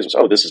MFAs was,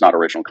 this is not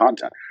original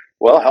content.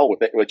 Well, hell,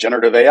 with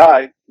generative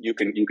AI, you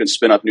can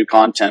spin up new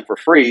content for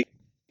free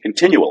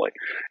continually.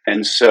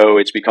 And so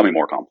it's becoming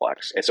more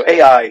complex. And so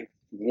AI,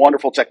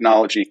 wonderful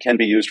technology, can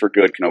be used for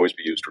good, can always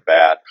be used for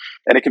bad.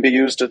 And it can be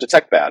used to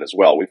detect bad as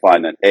well. We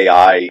find that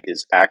AI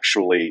is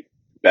actually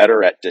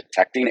better at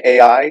detecting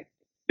AI,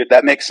 if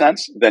that makes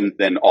sense,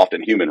 than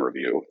often human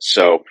review.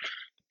 So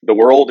the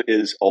world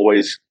is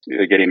always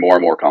getting more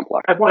and more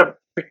complex.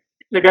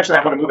 Eventually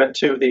I want to move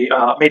into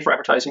the made for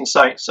advertising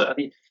sites,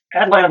 the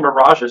Adland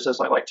mirages,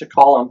 as I like to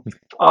call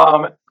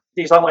them.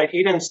 These online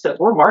Edens that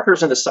lure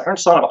marketers in the siren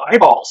song of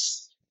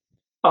eyeballs.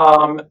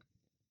 I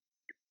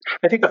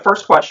think the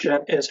first question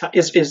is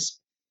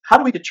how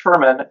do we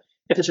determine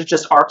if this is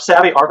just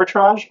savvy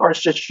arbitrage or it's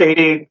just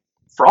shady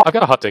fraud? I've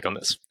got a hot take on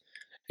this,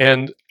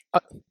 and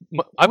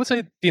I would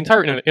say the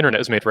entire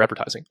internet is made for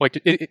advertising. I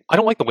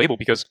don't like the label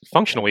because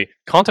functionally,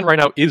 content right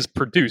now is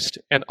produced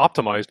and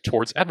optimized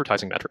towards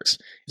advertising metrics.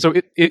 So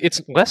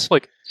it's less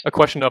like a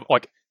question of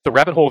the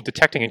rabbit hole of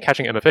detecting and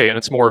catching MFA, and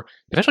it's more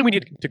potentially we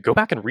need to go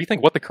back and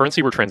rethink what the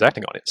currency we're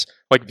transacting on is.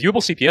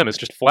 Viewable CPM is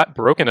just flat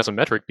broken as a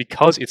metric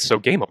because it's so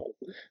gameable.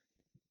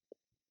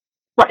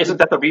 Right, isn't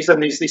that the reason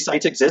these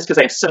sites exist? Because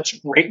they have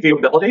such great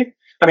viewability?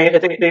 I mean,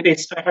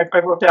 I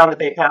wrote down that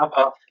they have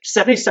a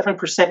 77%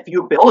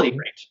 viewability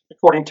rate,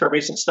 according to a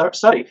recent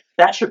study.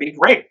 That should be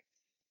great.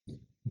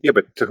 Yeah,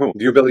 but to whom?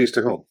 Viewability is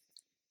to whom?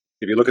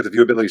 If you look at the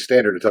viewability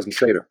standard, it doesn't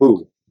say to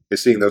who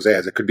is seeing those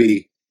ads. It could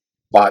be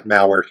bot,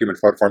 malware, human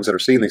fraud farms that are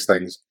seeing these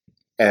things.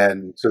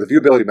 And so the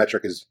viewability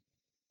metric is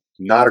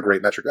not a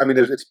great metric. I mean,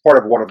 it's part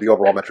of one of the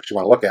overall metrics you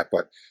want to look at,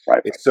 but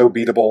It's so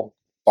beatable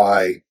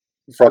by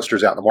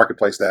fraudsters out in the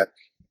marketplace that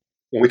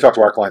when we talk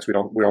to our clients, we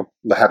don't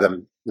have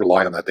them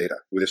rely on that data.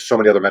 There's so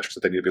many other metrics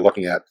that they need to be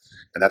looking at,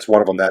 and that's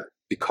one of them that,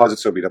 because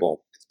it's so beatable,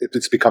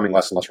 it's becoming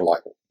less and less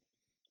reliable.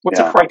 What's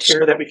the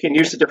criteria that we can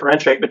use to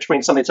differentiate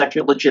between something that's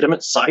actually a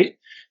legitimate site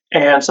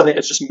and something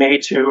that's just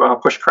made to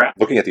push crap?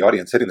 Looking at the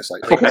audience hitting the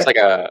site. I think it's like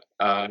a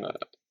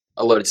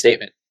loaded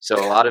statement.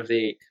 So I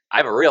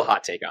have a real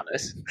hot take on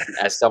this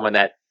as someone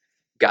that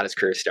got his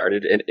career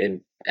started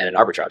in an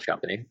arbitrage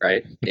company,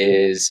 right?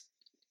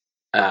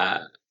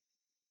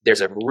 There's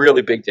a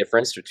really big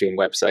difference between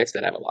websites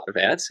that have a lot of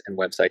ads and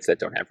websites that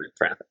don't have real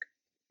traffic,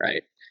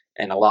 right?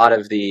 And a lot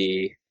of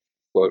the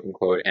quote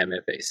unquote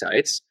MFA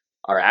sites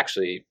are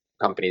actually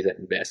companies that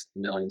invest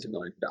millions and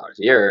millions of dollars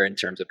a year in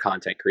terms of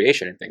content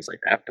creation and things like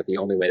that. But the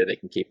only way that they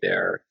can keep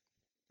their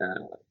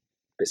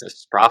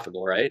business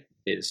profitable, right,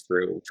 is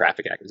through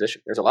traffic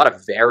acquisition. There's a lot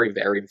of very,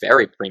 very,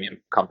 very premium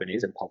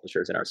companies and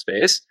publishers in our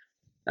space,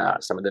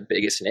 some of the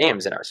biggest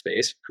names in our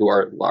space, who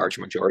are large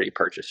majority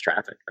purchase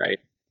traffic, right?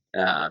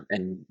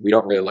 And we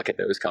don't really look at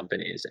those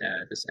companies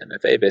as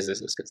MFA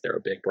businesses because they're a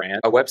big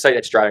brand. A website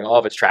that's driving all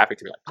of its traffic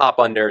through pop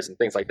unders and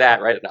things like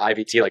that, right? An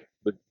IVT,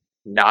 with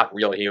not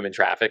real human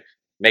traffic,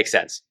 makes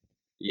sense.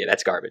 Yeah,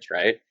 that's garbage,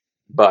 right?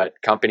 But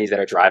companies that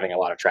are driving a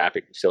lot of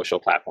traffic to social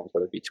platforms,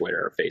 whether it be Twitter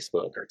or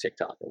Facebook or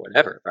TikTok or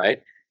whatever,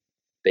 right?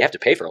 They have to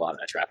pay for a lot of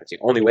that traffic. It's the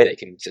only way they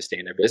can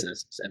sustain their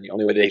business, and the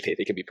only way they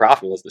can be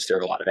profitable is to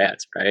serve a lot of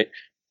ads, right?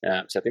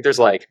 So I think there's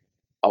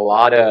a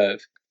lot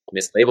of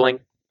mislabeling,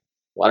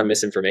 a lot of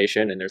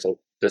misinformation, and there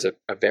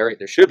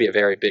should be a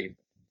very big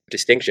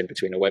distinction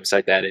between a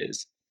website that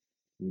is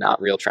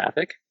not real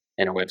traffic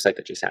and a website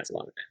that just has a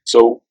lot of ads.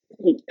 So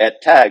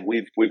at Tag,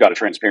 we've got a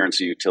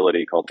transparency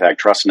utility called Tag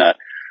TrustNet.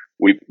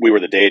 We were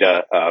the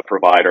data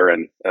provider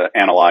and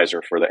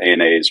analyzer for the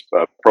ANA's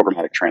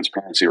programmatic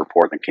transparency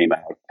report that came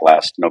out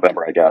last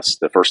November, I guess,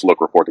 the first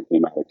look report that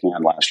came out at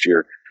Cannes last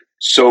year.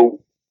 So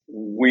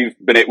we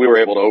were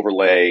able to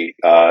overlay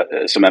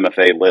some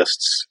MFA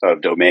lists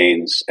of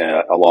domains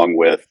along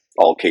with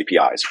all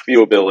KPIs: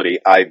 viewability,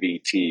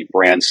 IVT,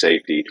 brand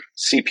safety,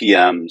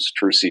 CPMs,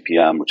 true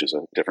CPM, which is a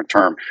different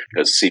term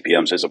because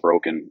CPMs is a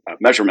broken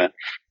measurement.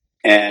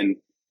 And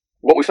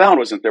what we found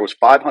was that there was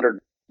 500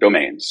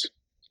 domains,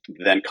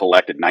 then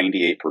collected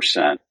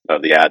 98%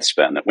 of the ad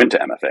spend that went to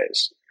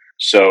MFAs.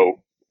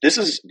 So this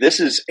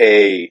is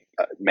a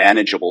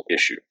manageable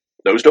issue.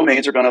 Those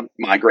domains are going to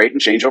migrate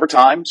and change over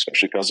time,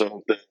 especially because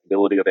of the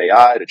ability of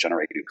AI to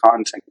generate new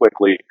content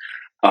quickly.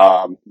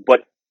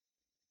 But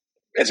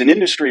as an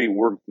industry,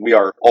 we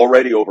are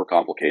already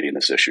overcomplicating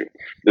this issue.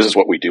 This is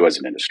what we do as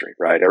an industry,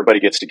 right? Everybody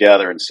gets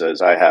together and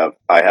says, "I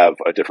have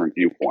a different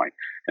viewpoint."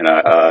 And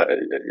I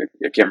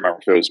can't remember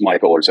if it was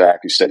Michael or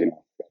Zach who said,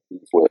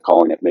 we're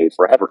calling it made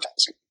for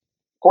advertising.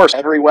 Of course,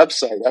 every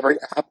website, every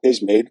app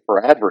is made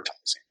for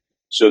advertising.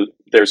 So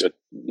there's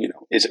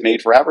is it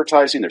made for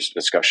advertising? There's a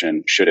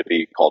discussion, should it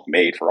be called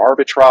made for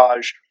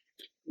arbitrage?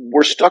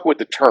 We're stuck with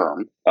the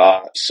term.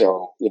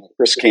 So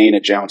Chris Kane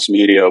at Jounce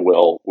Media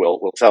will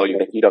tell you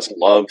that he doesn't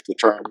love the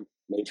term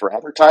made for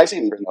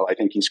advertising, even though I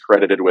think he's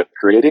credited with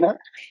creating it.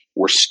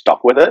 We're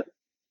stuck with it.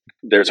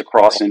 There's a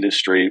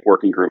cross-industry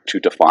working group to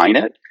define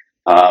it.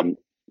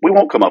 We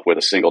won't come up with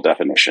a single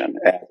definition.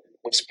 And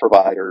list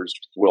providers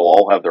will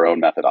all have their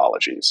own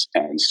methodologies.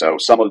 And so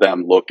some of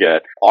them look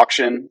at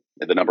auction,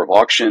 the number of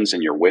auctions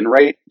and your win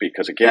rate,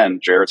 because again,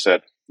 Jared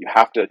said, you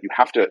have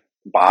to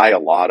buy a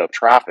lot of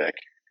traffic,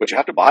 but you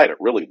have to buy it at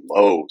really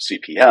low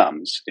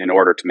CPMs in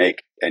order to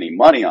make any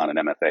money on an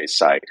MFA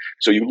site.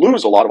 So you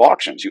lose a lot of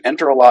auctions. You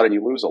enter a lot and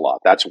you lose a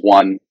lot. That's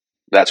one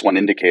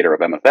indicator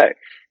of MFA.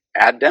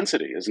 Ad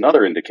density is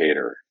another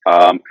indicator.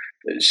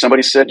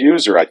 Somebody said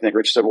user. I think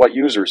Rich said what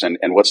users and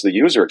what's the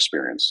user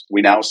experience.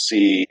 We now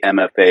see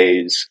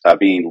MFAs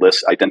being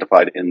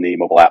identified in the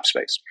mobile app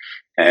space.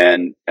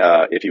 And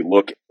if you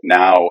look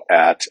now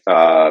at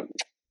the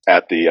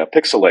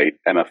Pixelate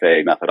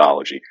MFA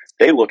methodology,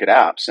 they look at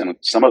apps, and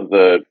some of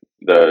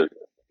the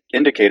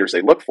indicators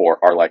they look for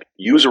are like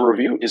user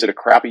review. Is it a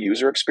crappy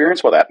user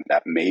experience? Well,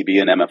 that may be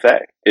an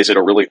MFA. Is it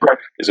a really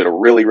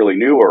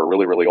new or a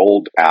really, really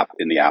old app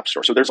in the App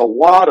Store? So there's a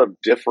lot of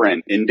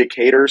different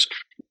indicators,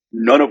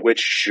 none of which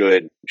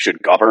should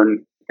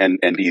govern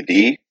and be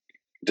the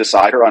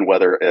decider on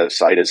whether a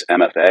site is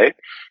MFA.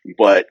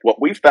 But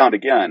what we found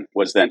again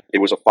was that it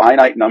was a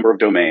finite number of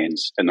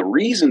domains, and the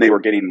reason they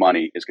were getting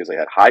money is because they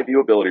had high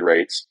viewability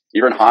rates,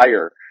 even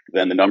higher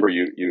than the number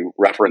you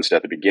referenced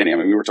at the beginning. I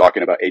mean, we were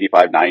talking about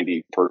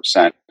 85-90%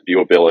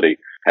 viewability,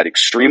 had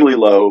extremely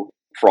low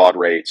fraud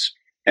rates,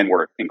 and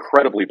were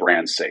incredibly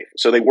brand safe.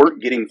 So they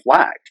weren't getting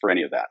flagged for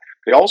any of that.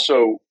 They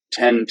also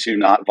tend to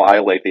not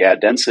violate the ad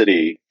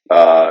density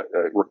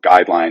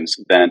guidelines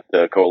that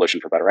the Coalition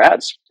for Better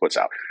Ads puts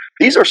out.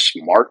 These are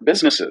smart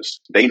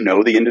businesses. They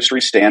know the industry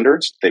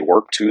standards. They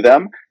work to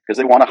them because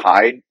they want to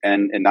hide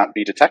and not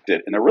be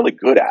detected, and they're really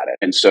good at it.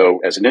 And so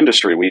as an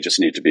industry, we just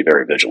need to be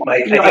very vigilant.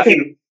 I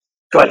think,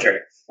 go ahead, Jerry.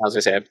 I was going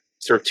to say, I have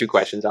sort of two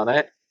questions on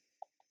that.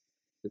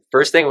 The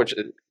first thing, which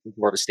is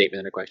more of a statement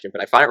than a question,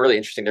 but I find it really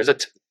interesting.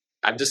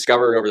 I've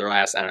discovered over the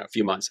last,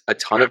 few months, a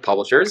ton of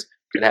publishers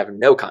that have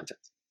no content,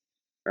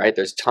 right?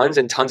 There's tons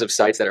and tons of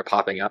sites that are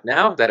popping up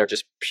now that are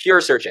just pure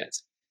search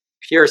ads,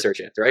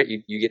 right?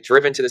 You get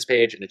driven to this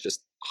page and it's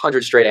just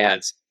 100 straight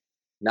ads,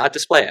 not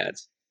display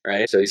ads,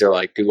 right? So these are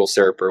like Google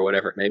SERP or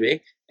whatever it may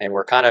be. And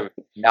we're kind of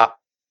not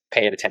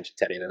paying attention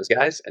to any of those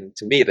guys. And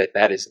to me,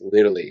 that is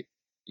literally,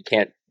 you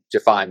can't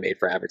define made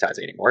for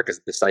advertising anymore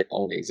because the site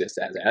only exists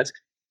as ads.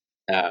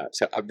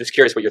 So I'm just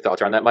curious what your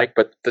thoughts are on that, Mike.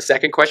 But the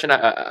second question,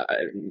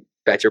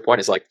 back to your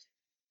point, is like,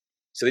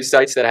 so these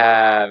sites that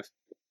have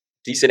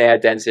decent ad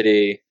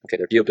density, okay,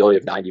 their viewability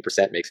of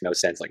 90% makes no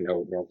sense. Like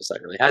no normal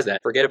site really has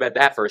that. Forget about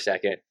that for a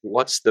second.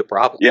 What's the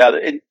problem? Yeah,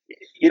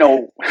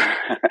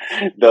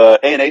 the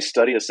ANA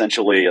study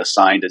essentially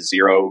assigned a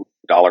 $0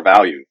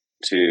 value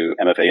to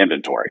MFA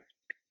inventory.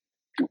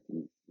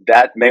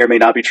 That may or may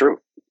not be true.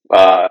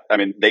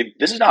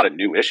 This is not a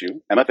new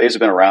issue. MFAs have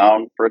been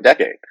around for a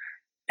decade.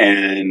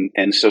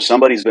 And so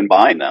somebody's been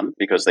buying them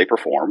because they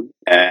perform,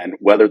 and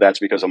whether that's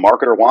because a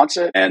marketer wants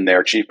it and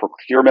their chief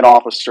procurement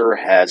officer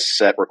has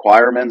set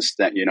requirements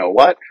that,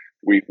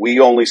 we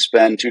only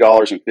spend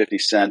 $2.50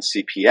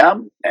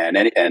 CPM, and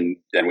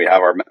then we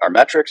have our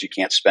metrics. You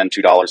can't spend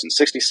 $2.60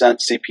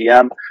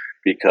 CPM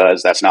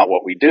because that's not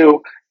what we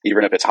do,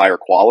 even if it's higher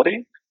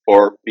quality,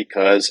 or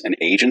because an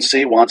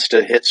agency wants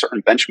to hit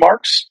certain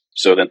benchmarks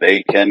so that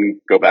they can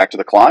go back to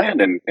the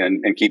client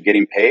and keep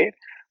getting paid,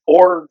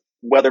 or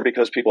whether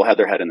because people had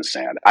their head in the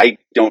sand. I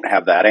don't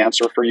have that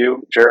answer for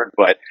you, Jared,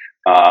 but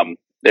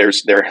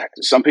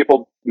some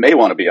people may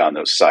want to be on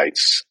those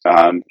sites.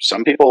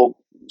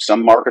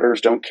 Some marketers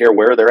don't care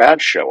where their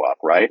ads show up,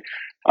 right?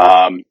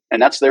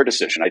 And that's their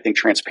decision. I think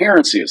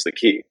transparency is the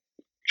key.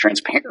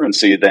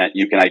 Transparency that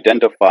you can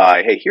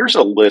identify, hey, here's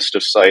a list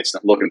of sites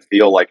that look and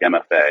feel like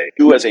MFA.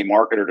 You as a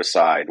marketer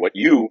decide what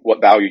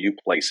value you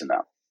place in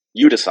them.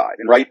 You decide.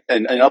 And right,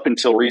 and up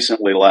until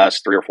recently, the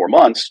last 3 or 4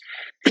 months,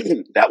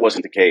 that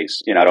wasn't the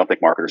case. I don't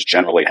think marketers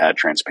generally had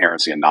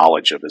transparency and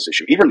knowledge of this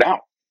issue. Even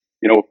now,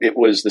 it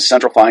was the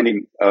central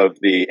finding of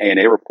the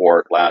ANA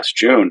report last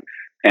June,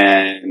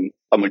 and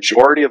a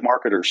majority of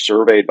marketers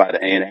surveyed by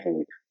the ANA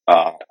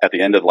at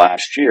the end of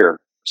last year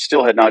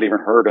still had not even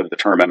heard of the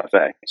term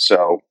MFA.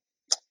 So,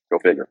 go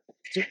figure.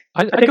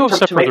 I think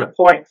to make a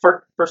point,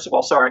 first of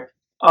all, sorry,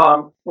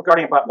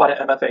 regarding about what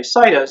an MFA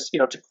site is,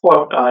 to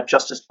quote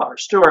Justice Potter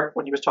Stewart,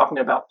 when he was talking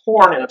about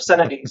porn and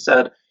obscenity, he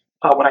said,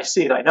 when I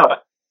see it, I know it.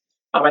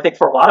 I think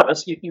for a lot of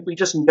us, we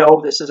just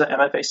know this is an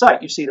MFA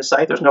site. You see the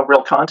site, there's no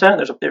real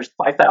content, there's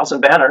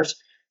 5,000 banners,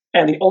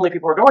 and the only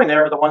people who are going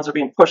there are the ones that are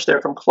being pushed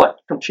there from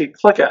cheap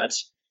click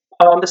ads.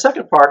 The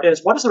second part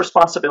is, what is the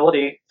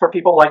responsibility for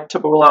people like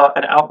Taboola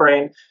and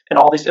Outbrain and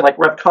all these, like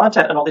Rev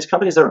Content and all these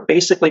companies that are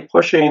basically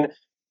pushing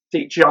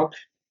the junk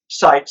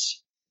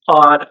sites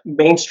on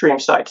mainstream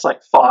sites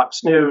like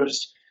Fox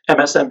News,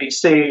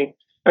 MSNBC.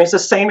 It's the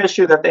same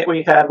issue that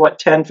we had,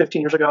 10,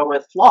 15 years ago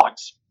with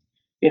vlogs.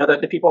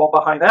 The people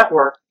behind that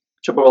were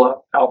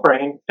Taboola,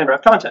 Outbrain, and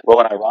Rev Content. Well,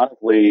 and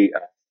ironically,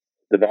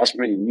 the vast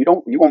majority,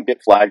 you won't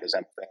get flagged as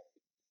MFA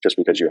just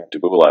because you have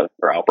Taboola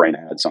or Outbrain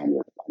ads on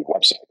your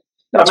website.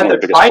 No, they're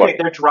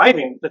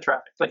driving the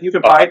traffic. Like you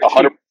could buy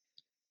 100%.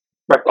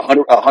 Right,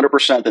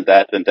 100%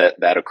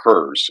 that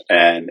occurs,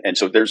 and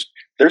so there's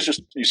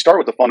just, you start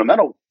with the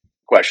fundamental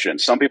question.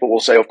 Some people will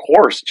say, of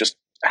course, just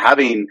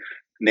having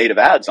native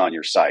ads on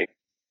your site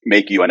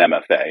make you an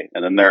MFA,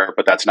 and then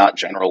but that's not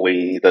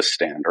generally the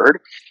standard.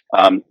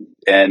 And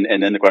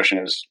then the question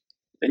is,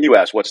 then you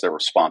ask, what's their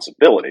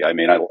responsibility? I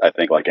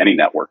think like any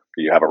network,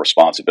 you have a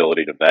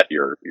responsibility to vet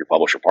your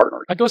publisher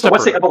partner. So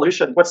what's the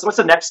evolution? What's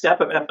the next step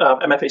of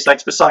MFA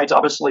sites besides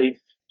obviously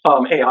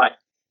AI?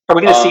 Are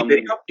we going to see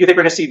video? Do you think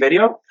we're going to see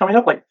video coming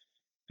up?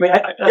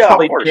 That's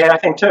probably an AI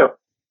thing too.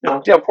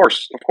 Yeah, of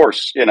course.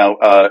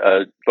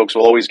 Folks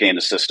will always game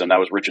the system. That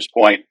was Rich's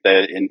point,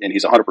 and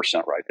he's 100%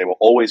 right. They will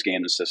always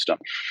game the system,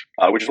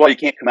 which is why you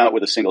can't come out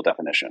with a single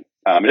definition.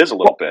 It is a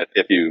little bit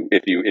if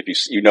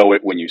you know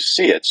it when you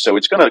see it. So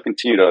it's going to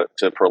continue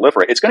to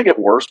proliferate. It's going to get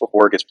worse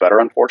before it gets better,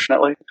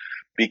 unfortunately,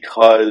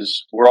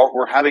 because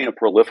we're having a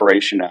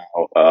proliferation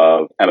now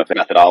of MFA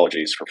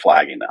methodologies for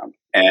flagging them,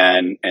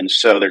 and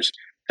so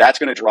that's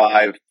going to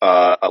drive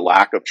a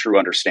lack of true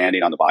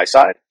understanding on the buy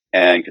side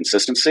and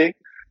consistency.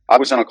 I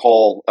was on a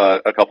call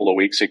a couple of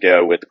weeks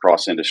ago with the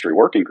Cross Industry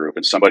Working Group,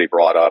 and somebody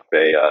brought up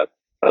a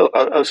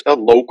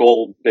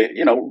local,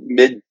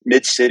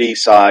 mid-city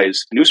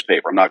size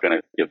newspaper. I'm not going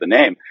to give the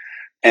name,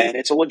 and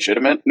it's a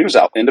legitimate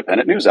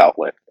independent news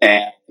outlet.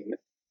 And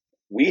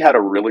we had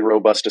a really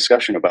robust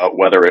discussion about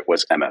whether it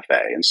was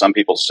MFA. And some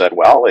people said,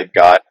 well, they've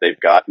got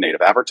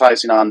native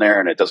advertising on there,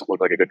 and it doesn't look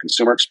like a good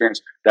consumer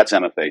experience. That's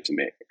MFA to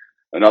me.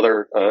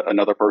 Another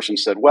person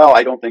said, well,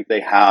 I don't think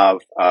they have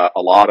a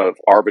lot of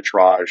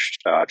arbitrage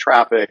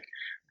traffic.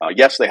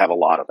 Yes, they have a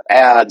lot of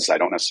ads. I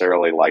don't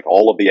necessarily like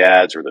all of the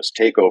ads or this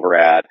takeover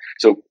ad.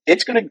 So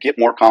it's going to get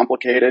more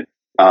complicated,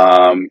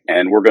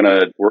 and we're going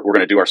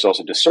to do ourselves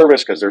a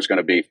disservice because there's going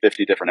to be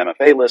 50 different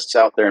MFA lists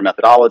out there and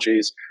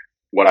methodologies.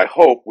 What I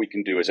hope we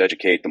can do is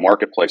educate the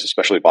marketplace,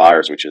 especially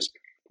buyers, which is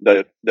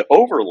the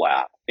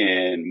overlap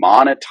in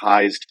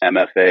monetized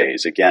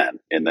MFAs. Again,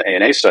 in the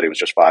ANA study, was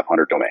just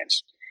 500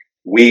 domains.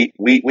 We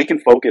can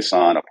focus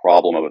on a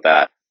problem of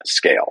that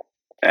scale,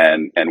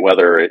 and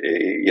whether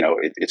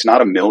it's not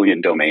 1 million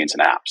domains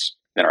and apps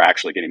that are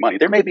actually getting money.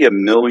 There may be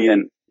 1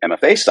 million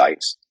MFA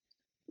sites.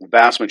 The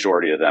vast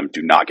majority of them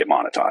do not get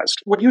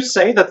monetized. Would you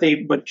say that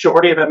the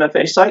majority of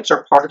MFA sites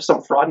are part of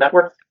some fraud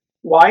network?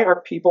 Why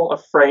are people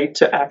afraid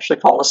to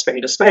actually call a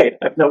spade a spade?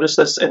 I've noticed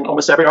this in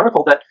almost every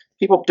article that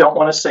people don't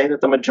want to say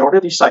that the majority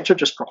of these sites are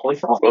just probably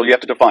fraud. Well, you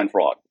have to define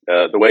fraud.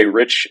 The way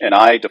Rich and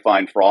I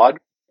define fraud,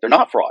 they're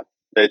not fraud.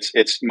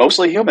 It's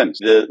mostly humans.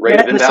 The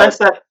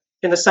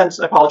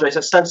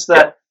sense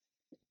that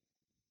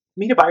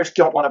media buyers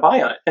don't want to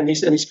buy on it, and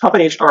these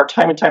companies are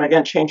time and time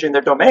again changing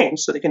their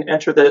domains so they can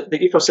enter the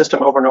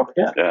ecosystem over and over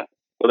again. Yeah.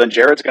 Well, then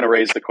Jared's going to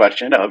raise the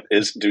question of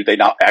do they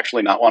not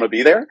want to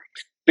be there?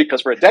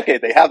 Because for a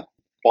decade they have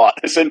bought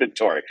this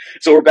inventory.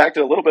 So we're back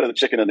to a little bit of the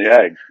chicken and the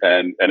egg,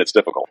 and it's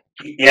difficult.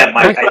 Yeah,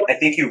 Mike, I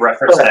think you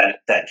referenced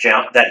that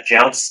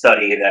Jounce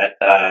study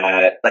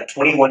that like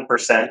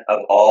 21% of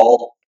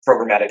all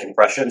programmatic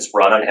impressions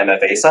run on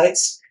MFA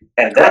sites,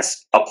 and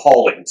that's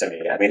appalling to me.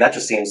 That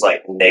just seems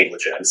like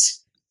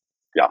negligence.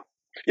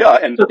 Yeah,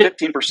 and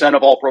 15%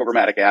 of all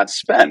programmatic ad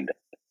spend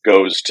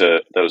goes to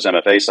those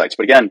MFA sites.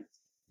 But again,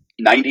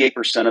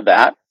 98% of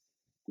that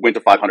went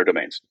to 500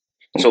 domains.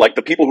 So like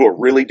the people who are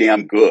really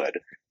damn good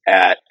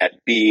at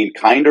being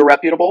kind of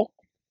reputable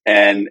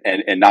and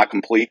not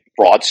complete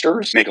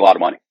fraudsters make a lot of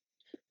money.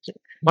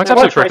 I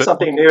want to try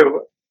something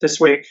new this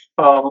week.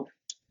 I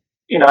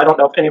don't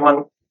know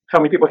if how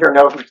many people here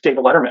know who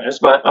David Letterman is,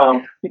 but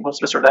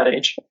most of us are that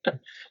age.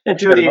 And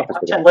do the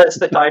top 10 list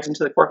that dives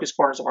into the quirkiest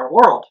corners of our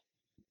world.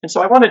 And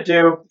so I want to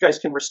you guys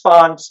can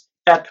respond,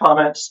 add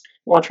comments.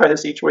 I want to try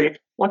this each week. I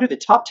want to do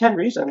the top 10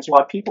 reasons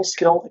why people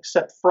still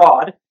accept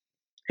fraud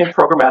in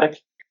programmatic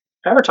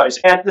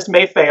advertising. And this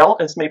may fail,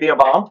 this may be a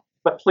bomb,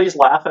 but please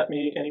laugh at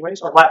me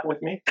anyways, or laugh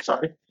with me,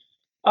 sorry.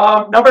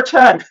 Number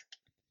 10,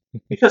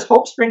 because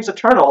hope springs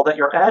eternal that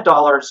your ad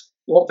dollars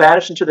won't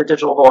vanish into the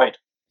digital void.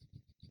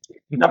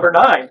 Number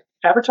 9,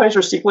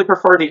 advertisers secretly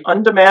prefer the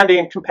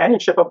undemanding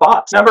companionship of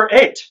bots. Number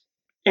 8,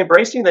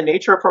 embracing the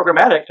nature of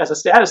programmatic as a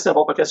status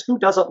symbol, because who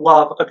doesn't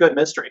love a good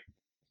mystery?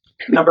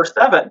 Number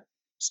 7,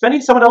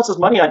 spending someone else's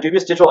money on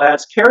dubious digital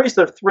ads carries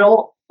the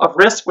thrill of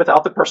risk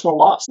without the personal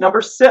loss.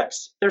 Number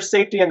 6, there's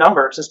safety in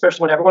numbers,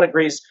 especially when everyone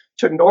agrees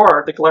to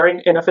ignore the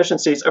glaring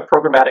inefficiencies of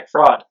programmatic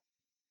fraud.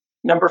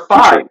 Number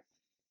 5,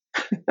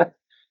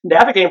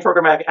 navigating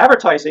programmatic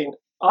advertising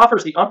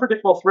offers the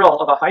unpredictable thrill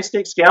of a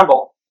high-stakes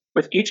gamble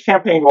with each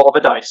campaign roll of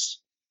a dice.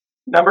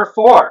 Number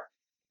 4,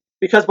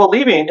 because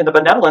believing in the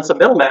benevolence of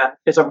middlemen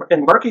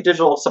in murky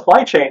digital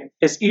supply chain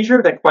is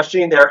easier than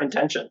questioning their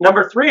intention.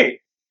 Number 3,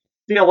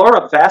 the allure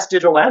of vast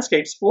digital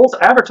landscapes fools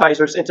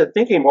advertisers into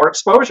thinking more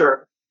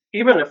exposure,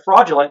 even if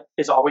fraudulent,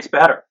 is always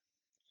better.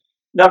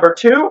 Number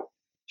 2,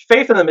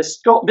 faith in the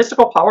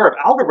mystical power of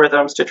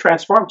algorithms to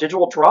transform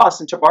digital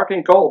dross into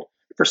marketing gold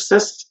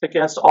persists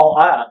against all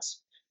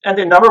odds. And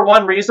the number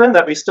 1 reason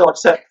that we still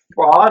accept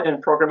fraud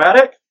in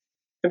programmatic,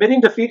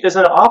 admitting defeat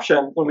isn't an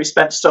option when we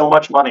spent so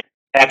much money.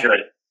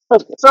 Accurate.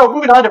 So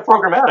moving on to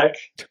programmatic.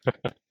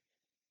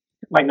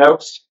 My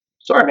notes.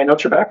 Sorry, my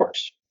notes are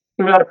backwards.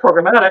 Moving on to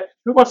programmatic.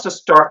 Who wants to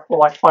start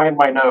while I find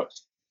my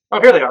notes?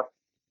 Oh, here they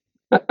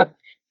are.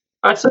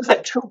 It says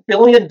that $2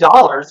 billion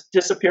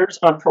disappears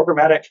on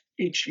programmatic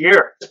each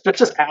year. Let's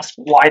just ask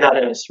why that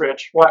is,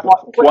 Rich. Why,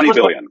 20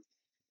 billion.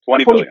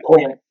 20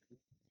 billion.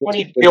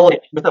 20 billion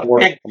with a big. I'm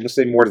going to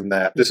say more than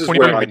that. This is 20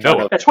 where billion I we know kind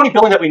of. of, That's 20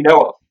 billion that we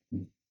know of.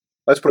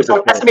 let's put it So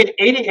this way. estimated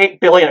 88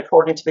 billion,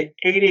 according to the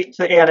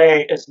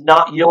ANA, is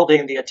not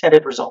yielding the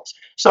intended results.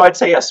 So I'd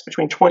say yes,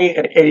 between 20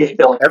 and 88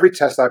 billion. Every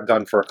test I've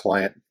done for a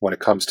client when it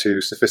comes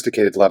to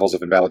sophisticated levels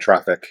of invalid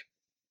traffic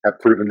have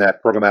proven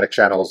that programmatic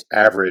channels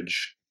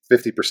average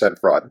 50%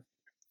 fraud.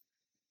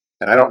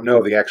 And I don't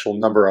know the actual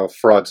number of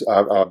frauds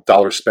of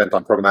dollars spent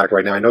on programmatic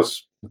right now. I know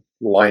it's the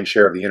lion's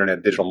share of the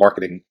internet digital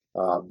marketing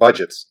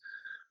budgets,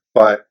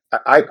 but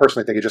I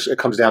personally think it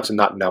comes down to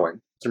not knowing.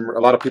 A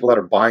lot of people that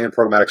are buying in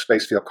programmatic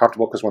space feel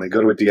comfortable because when they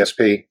go to a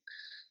DSP,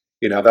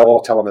 they'll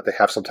all tell them that they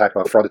have some type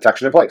of fraud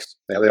detection in place.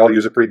 They all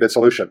use a pre-bid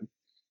solution,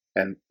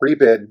 and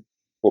pre-bid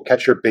will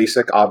catch your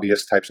basic,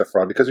 obvious types of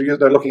fraud because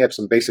they're looking at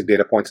some basic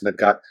data points and they've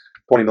got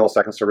 20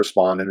 milliseconds to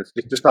respond, and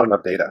it's just not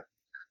enough data.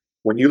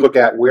 When you look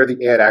at where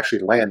the ad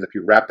actually lands, if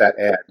you wrap that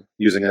ad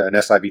using an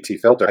SIVT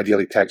filter,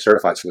 ideally tag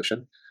certified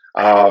solution,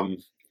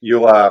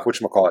 you'll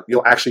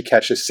actually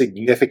catch a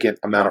significant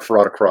amount of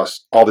fraud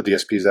across all the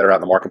DSPs that are out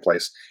in the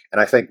marketplace. And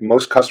I think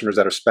most customers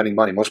that are spending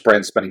money, most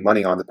brands spending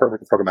money on the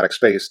programmatic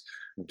space,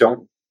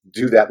 don't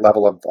do that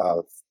level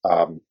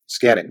of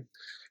scanning,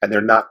 and they're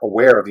not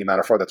aware of the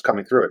amount of fraud that's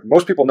coming through it.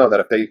 Most people know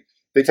that if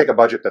they take a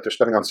budget that they're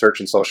spending on search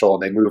and social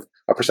and they move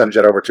a percentage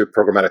of that over to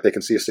programmatic, they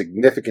can see a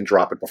significant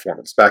drop in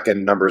performance,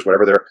 back-end numbers,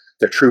 whatever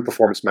their true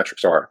performance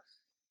metrics are.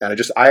 And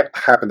I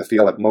happen to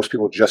feel that most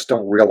people just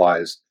don't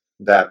realize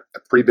that a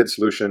pre-bid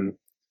solution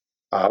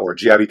or a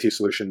GIVT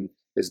solution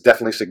is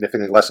definitely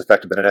significantly less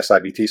effective than an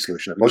SIVT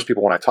solution. And most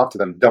people, when I talk to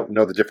them, don't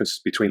know the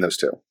difference between those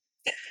two.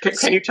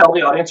 Can you tell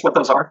the audience what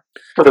those are?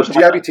 For those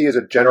GIVT is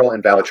a general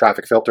invalid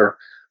traffic filter.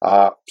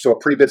 So a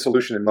pre-bid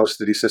solution in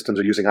most of these systems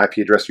are using IP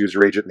address,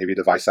 user agent, maybe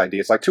device ID.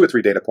 It's like 2 or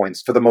 3 data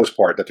points for the most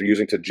part that they're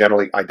using to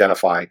generally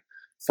identify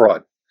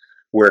fraud.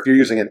 Where if you're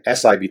using an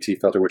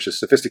SIVT filter, which is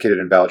sophisticated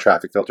invalid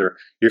traffic filter,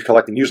 you're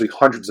collecting usually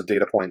hundreds of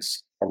data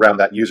points around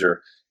that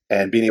user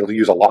and being able to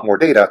use a lot more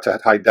data to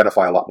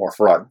identify a lot more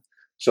fraud.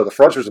 So the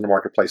fraudsters in the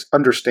marketplace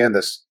understand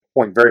this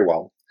point very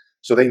well.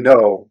 So they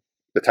know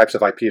the types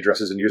of IP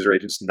addresses and user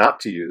agents not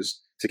to use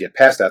to get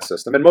past that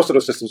system. And most of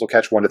those systems will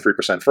catch 1 to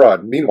 3%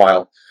 fraud.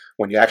 Meanwhile,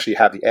 when you actually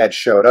have the ad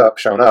shown up,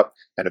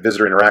 and a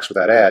visitor interacts with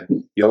that ad,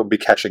 you'll be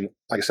catching,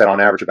 like I said,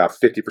 on average, about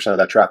 50% of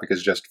that traffic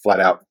is just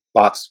flat out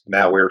bots,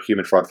 malware,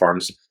 human fraud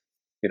farms.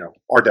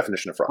 Our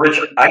definition of fraud. Rich,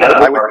 I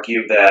would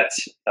argue that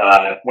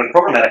when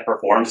programmatic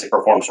performs, it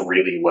performs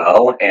really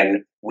well.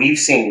 And we've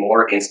seen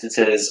more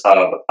instances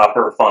of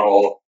upper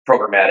funnel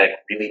programmatic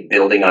really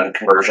building on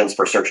conversions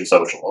for search and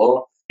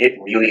social. It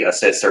really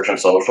assists search and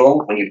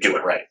social when you do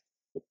it right.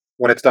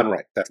 When it's done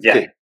right, that's the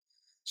key.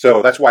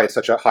 So that's why it's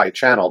such a high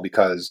channel,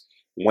 because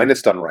when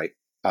it's done right,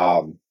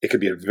 it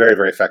could be a very,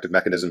 very effective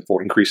mechanism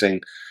for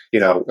increasing,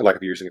 like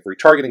if you're using it for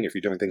retargeting, if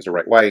you're doing things the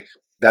right way,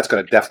 that's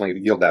going to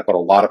definitely yield that. But a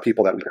lot of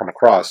people that we come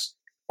across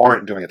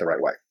aren't doing it the right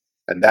way.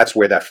 And that's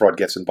where that fraud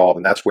gets involved.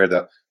 And that's where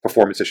the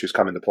performance issues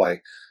come into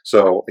play.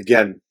 So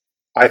again,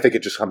 I think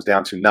it just comes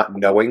down to not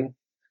knowing.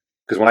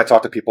 Because when I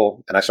talk to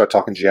people and I start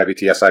talking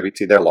GIVT,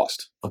 SIVT, they're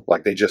lost.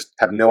 Like they just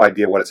have no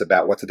idea what it's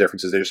about, what the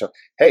difference is. They just say,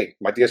 hey,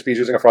 my DSP is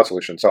using a fraud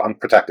solution, so I'm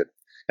protected.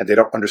 And they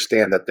don't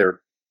understand that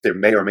they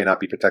may or may not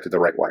be protected the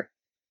right way.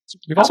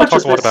 We've also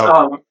talked a lot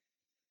about.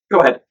 Go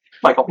ahead.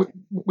 Michael.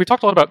 We've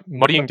talked a lot about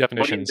muddying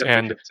definitions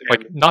and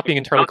like not being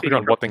entirely clear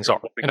on what things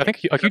are. And I think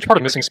a huge part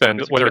of missing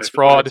spend, whether it's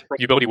fraud,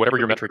 viewability, whatever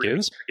your metric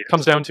is,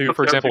 comes down to,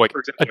 for example, like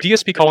a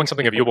DSP calling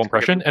something a viewable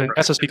impression and an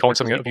SSP calling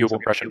something a viewable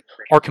impression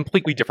are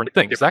completely different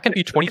things. That can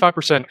be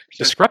 25%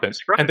 discrepant,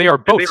 and they are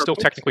both still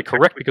technically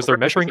correct because they're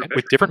measuring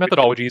with different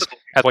methodologies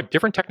at like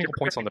different technical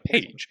points on the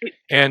page.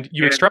 And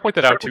you extrapolate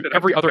that out to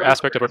every other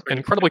aspect of an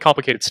incredibly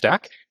complicated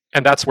stack,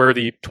 and that's where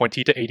the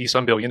 20 to 80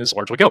 some billion is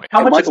largely going.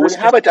 How much Michael,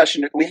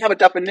 we have a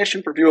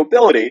definition for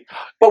viewability,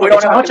 but we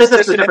don't have a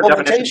consistent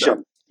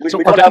implementation. So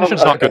we our don't definition is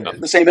have not good enough.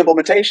 The same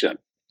implementation.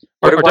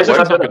 Our definition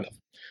is not good enough.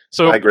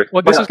 So I agree.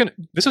 Well, this is going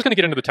to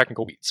get into the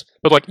technical weeds.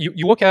 But like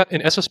you look at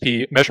an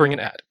SSP measuring an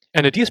ad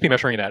and a DSP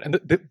measuring an ad,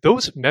 and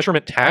those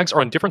measurement tags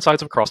are on different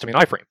sides of a cross-domain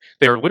iframe.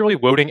 They are literally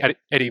loading at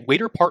a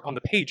later part on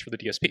the page for the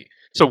DSP.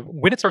 So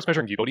when it starts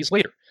measuring viewability is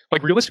later.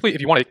 Like realistically,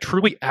 if you want a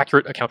truly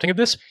accurate accounting of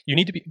this, you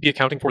need to be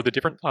accounting for the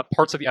different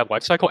parts of the ad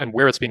lifecycle and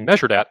where it's being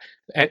measured at,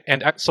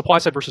 and supply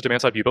side versus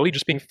demand side viewability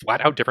just being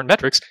flat out different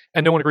metrics,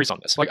 and no one agrees on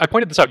this. Like I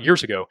pointed this out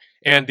years ago,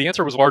 and the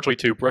answer was largely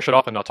to brush it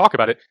off and not talk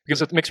about it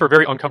because it makes for a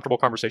very uncomfortable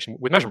conversation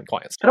with measurement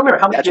clients. I don't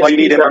remember how many. That's why you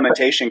need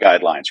implementation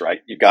guidelines, right?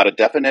 You've got a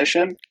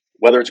definition,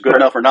 whether it's good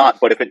enough or not.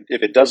 But if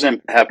it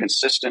doesn't have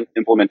consistent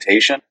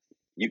implementation,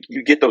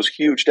 you get those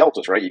huge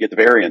deltas, right? You get the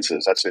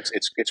variances.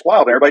 It's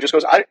wild. Everybody just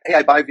goes, "Hey,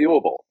 I buy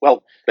viewable."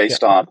 Well,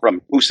 based on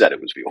from who said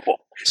it was viewable.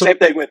 So, same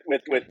thing with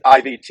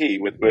IVT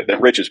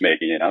that Rich is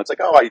making. You know, it's like,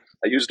 oh, I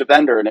used a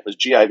vendor and it was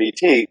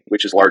GIVT,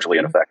 which is largely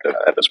ineffective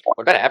at this point.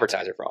 What about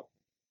advertiser fraud?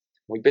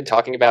 We've been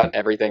talking about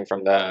everything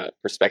from the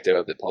perspective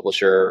of the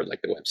publisher, or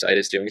like the website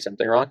is doing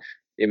something wrong.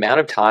 The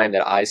amount of time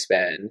that I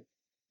spend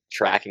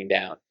tracking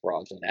down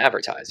fraudulent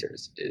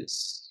advertisers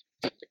is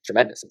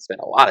tremendous. It's been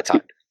a lot of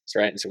time,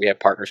 right? And so we have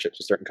partnerships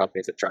with certain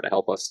companies that try to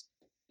help us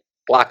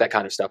block that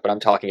kind of stuff. But I'm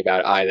talking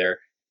about either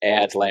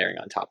ads layering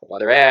on top of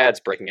other ads,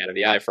 breaking out of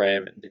the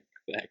iframe and doing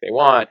what the heck they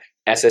want,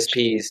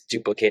 SSPs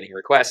duplicating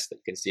requests that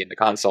you can see in the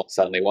console.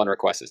 Suddenly one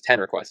request is 10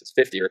 requests, is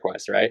 50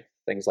 requests, right?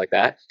 Things like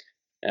that.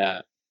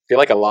 I feel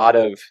like a lot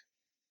of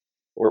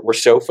we're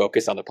so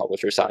focused on the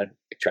publisher side of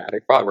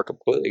traffic fraud, we're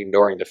completely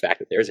ignoring the fact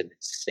that there's an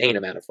insane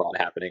amount of fraud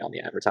happening on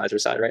the advertiser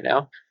side right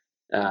now,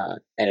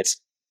 and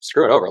it's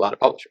screwing over a lot of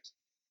publishers.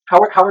 How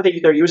are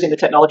they're using the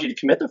technology to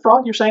commit the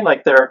fraud? You're saying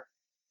like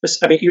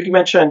you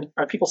mentioned,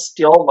 are people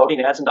still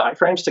loading ads into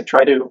iframes to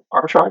try to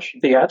arbitrage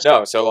the ads?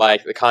 No, so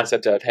like the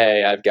concept of,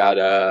 hey, I've got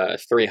a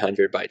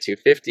 300 by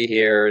 250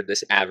 here,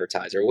 this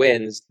advertiser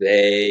wins,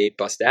 they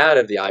bust out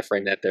of the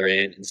iframe that they're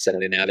in, and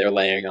suddenly now they're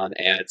laying on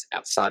ads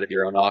outside of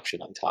your own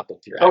auction on top of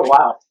your auction. Oh,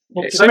 wow.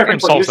 Because I remember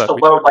people used to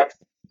load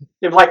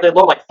they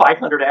load like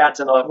 500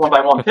 ads in a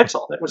 1x1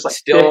 pixel. It was like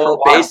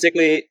still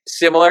basically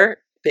similar.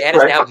 The ad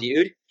is now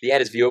viewed. The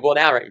ad is viewable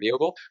now, right?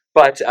 Viewable.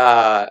 But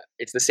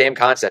it's the same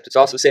concept. It's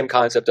also the same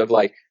concept of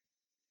like,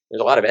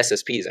 there's a lot of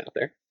SSPs out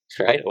there,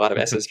 right? A lot of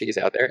SSPs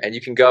out there. And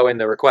you can go in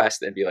the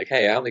request and be like,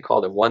 hey, I only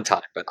called them one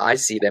time, but I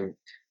see them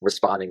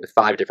responding to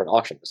 5 different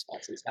auction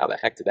responses. How the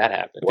heck did that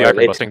happen? The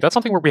iframe busting. That's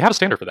something where we have a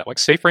standard for that. Like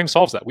SafeFrame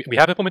solves that. We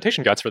have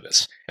implementation guides for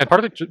this. And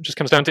part of it just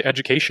comes down to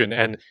education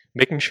and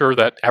making sure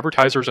that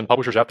advertisers and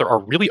publishers out there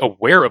are really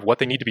aware of what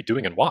they need to be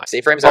doing and why.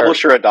 SafeFrames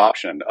publisher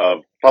adoption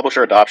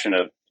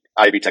of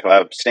AdTech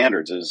Lab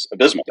standards is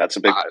abysmal. That's a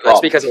big problem. That's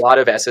because a lot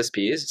of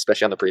SSPs,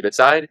 especially on the pre-bid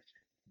side,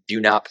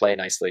 do not play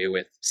nicely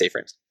with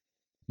SafeFrames,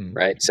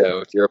 right? So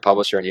if you're a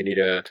publisher and you need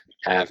to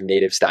have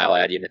native style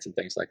ad units and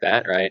things like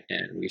that, right?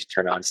 And we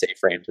turn on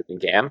SafeFrames within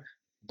GAM,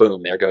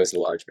 boom, there goes the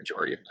large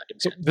majority of my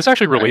demand. So this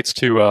actually relates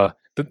to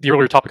the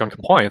earlier topic on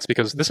compliance,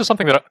 because this is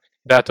something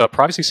that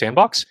Privacy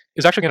Sandbox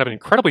is actually going to have an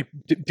incredibly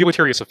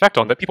deleterious effect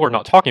on that people are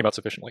not talking about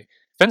sufficiently.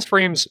 Fenced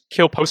frames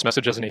kill post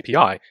message as an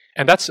API,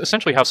 and that's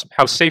essentially how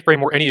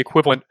SafeFrame or any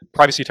equivalent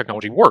privacy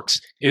technology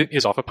works,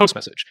 is off of post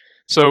message.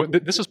 So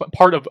this is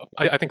part of,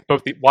 I think,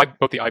 both the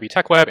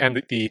AdTech Lab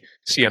and the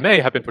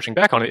CMA have been pushing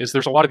back on it, is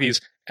there's a lot of these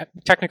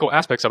technical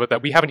aspects of it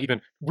that we haven't even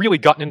really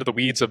gotten into the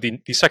weeds of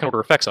the second order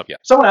effects of yet.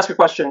 So I want to ask a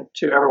question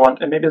to everyone,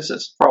 and maybe this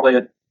is probably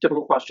a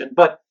difficult question,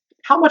 but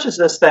how much is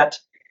this that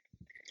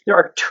there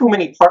are too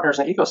many partners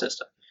in the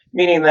ecosystem?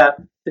 Meaning that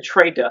the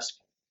Trade Desk,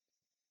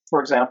 for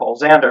example,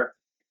 Xandr,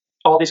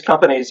 all these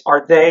companies,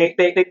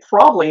 they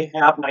probably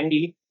have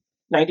 95%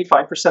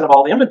 of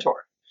all the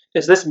inventory.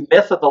 Is this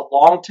myth of the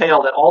long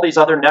tail that all these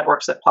other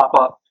networks that pop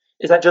up,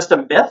 is that just a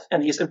myth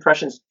and these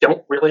impressions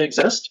don't really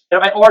exist?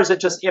 Or is it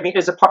just,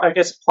 is it part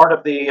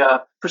of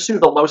the pursue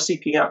the low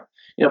CPM?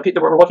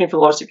 People we're looking for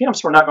the low CPM,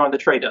 so we're not going to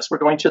the Trade Desk. We're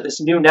going to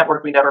this new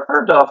network we never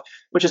heard of,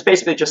 which is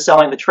basically just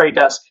selling the Trade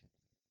Desk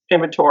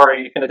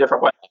inventory in a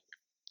different way.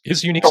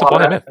 Is unique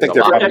supply a myth?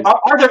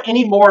 Are there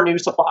any more new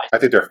supplies? I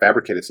think they're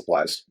fabricated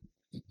supplies.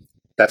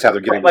 That's how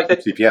they're getting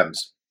CPMs.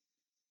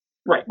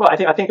 Right. Well,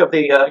 I think of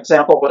the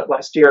example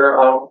last year,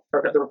 or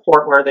the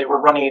report where they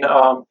were running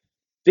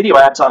video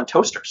ads on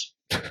toasters,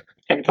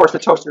 and of course the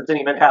toaster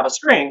didn't even have a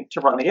string to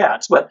run the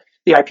ads, but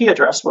the IP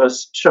address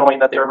was showing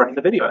that they were running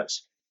the video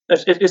ads.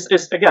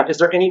 Is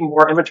there any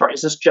more inventory?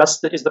 Is this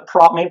just is the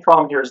main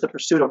problem here is the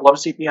pursuit of low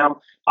CPM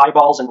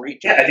eyeballs and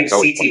reach? Yeah, I think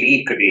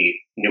CTV could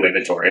be new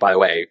inventory. By the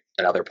way,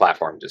 another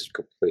platform just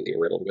completely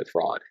riddled with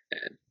fraud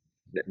and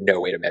no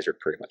way to measure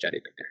pretty much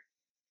anything there.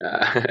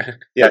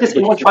 Yeah, does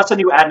anyone trust a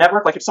new ad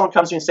network? Like if someone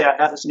comes to you and say,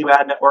 I have this new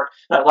ad network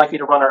and I'd like you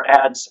to run our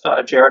ads,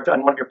 Jared,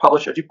 on one of your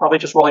publishers, you probably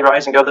just roll your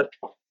eyes and go that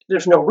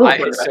there's no room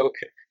for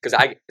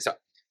that. So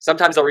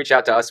sometimes they'll reach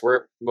out to us.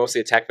 We're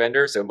mostly a tech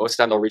vendor, so most of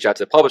the time they'll reach out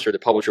to the publisher. The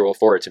publisher will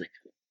forward it to me.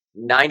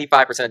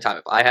 95% of the time,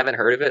 if I haven't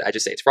heard of it, I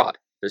just say it's fraud.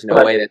 There's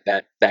no way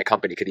that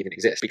company could even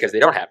exist because they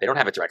don't have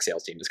a direct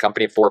sales team. This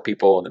company of 4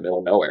 people in the middle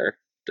of nowhere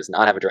does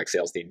not have a direct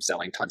sales team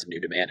selling tons of new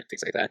demand and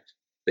things like that.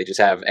 They just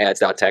have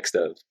ads.txt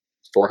of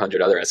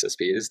 400 other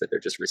SSPs that they're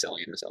just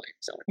reselling and reselling.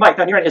 Mike,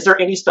 on your end, is there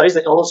any studies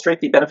that illustrate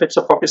the benefits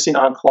of focusing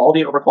on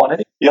quality over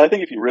quantity? Yeah, I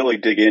think if you really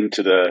dig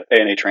into the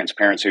ANA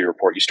transparency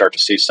report, you start to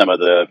see some of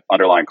the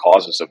underlying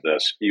causes of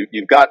this.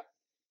 You've got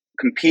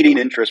competing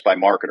interests by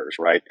marketers,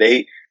 right?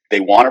 They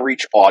want to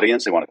reach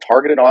audience. They want a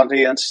targeted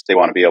audience. They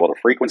want to be able to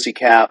frequency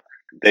cap.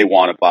 They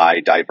want to buy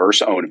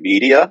diverse owned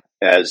media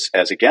as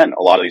again,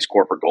 a lot of these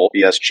corporate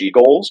ESG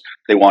goals.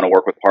 They want to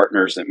work with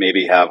partners that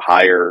maybe have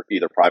higher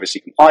either privacy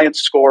compliance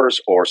scores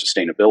or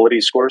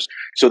sustainability scores.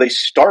 So they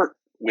start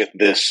with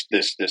this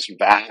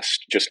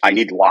vast, I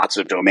need lots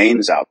of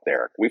domains out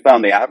there. We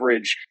found the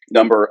average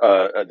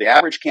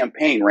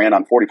campaign ran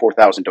on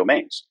 44,000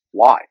 domains.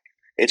 Why?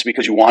 It's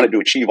because you wanted to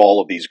achieve all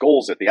of these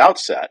goals at the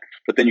outset,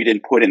 but then you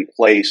didn't put in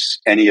place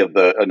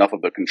enough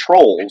of the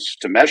controls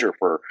to measure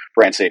for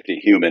brand safety,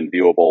 human,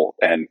 viewable,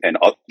 and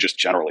just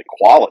generally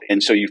quality.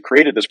 And so you've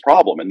created this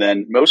problem. And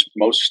then most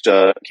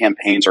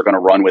campaigns are going to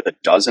run with a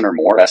dozen or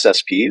more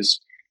SSPs.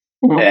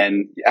 Mm-hmm.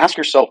 And ask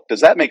yourself,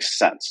 does that make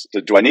sense?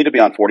 Do I need to be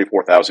on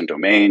 44,000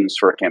 domains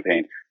for a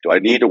campaign? Do I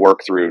need to work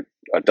through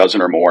a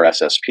dozen or more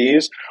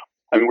SSPs?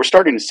 I mean, we're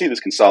starting to see this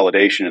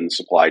consolidation in the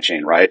supply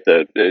chain, right?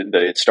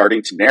 It's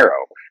starting to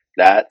narrow.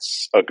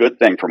 That's a good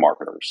thing for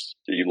marketers.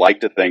 You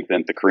like to think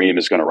that the cream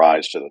is going to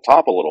rise to the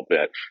top a little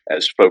bit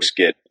as folks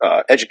get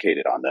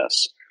educated on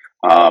this.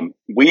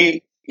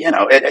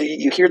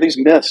 You hear these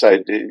myths.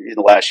 In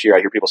the last year, I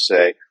hear people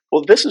say,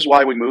 well, this is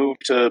why we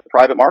moved to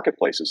private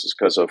marketplaces is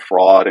because of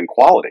fraud and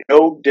quality.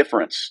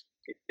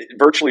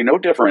 Virtually no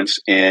difference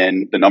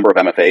in the number of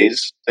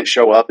MFAs that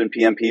show up in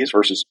PMPs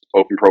versus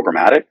open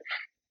programmatic.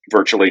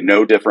 Virtually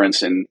no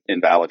difference in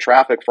invalid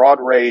traffic, fraud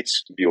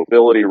rates,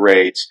 viewability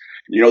rates.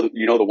 You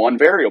know, the one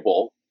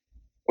variable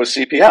was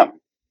CPM.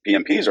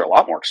 PMPs are a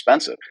lot more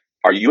expensive.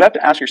 You have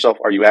to ask yourself,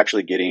 are you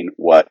actually getting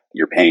what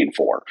you're paying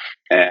for?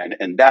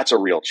 And that's a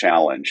real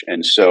challenge.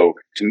 And so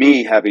to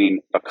me,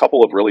 having a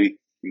couple of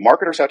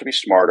marketers have to be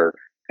smarter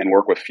and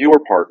work with fewer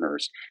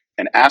partners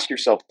and ask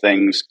yourself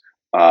things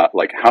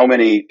like how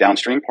many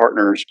downstream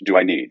partners do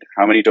I need?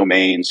 How many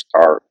domains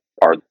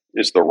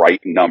is the right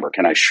number?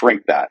 Can I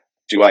shrink that?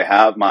 Do I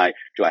have my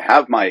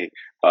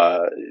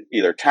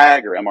either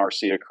tag or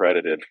MRC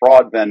accredited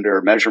fraud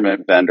vendor,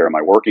 measurement vendor? Am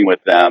I working with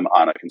them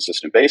on a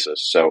consistent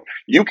basis? So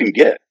you can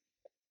get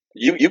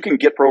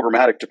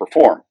programmatic to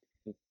perform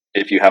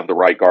if you have the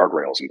right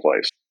guardrails in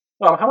place.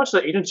 Well, how much do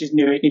the agencies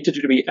need to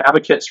do to be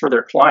advocates for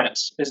their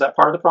clients? Is that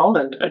part of the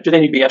problem? And do they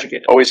need to be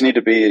educated? Always need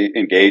to be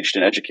engaged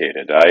and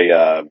educated.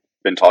 I've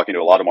been talking to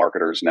a lot of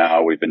marketers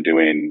now. We've been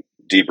doing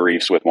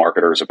debriefs with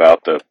marketers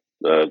about the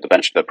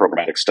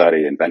programmatic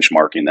study and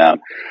benchmarking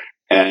them.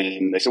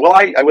 And they said, well,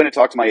 I went and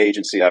talked to my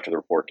agency after the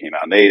report came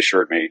out, and they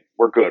assured me,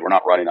 we're good. We're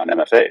not running on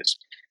MFAs.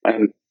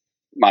 And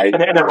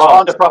they're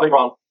wrong. They're probably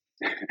wrong.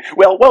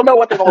 Well, no,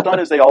 what they've all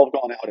done is they all have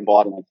gone out and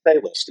bought an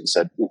MFA list and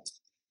said,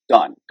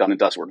 done and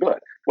dust, we're good.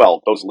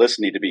 Well, those lists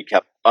need to be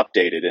kept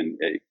updated and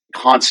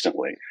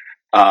constantly.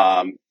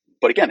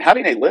 But again,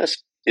 having a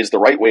list is the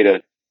right way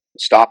to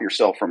stop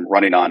yourself from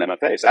running on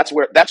MFAs.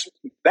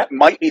 That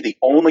might be the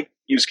only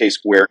use case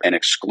where an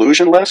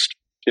exclusion list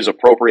is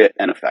appropriate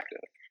and effective.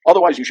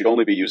 Otherwise, you should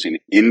only be using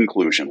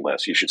inclusion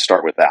lists. You should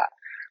start with that.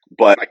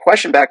 But my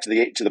question back to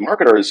the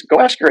marketer is: go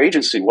ask your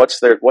agency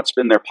what's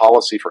been their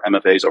policy for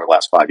MFAs over the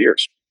last 5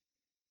 years.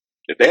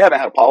 If they haven't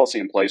had a policy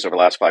in place over the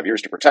last 5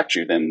 years to protect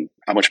you, then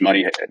how much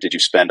money did you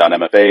spend on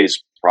MFAs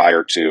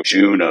prior to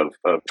June of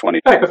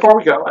 2020? All right, before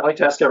we go, I'd like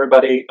to ask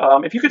everybody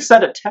if you could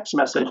send a text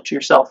message to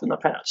yourself in the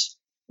past.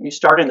 When you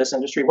started in this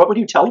industry, what would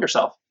you tell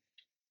yourself?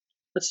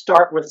 Let's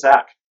start with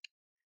Zach.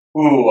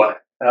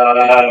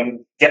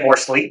 Get more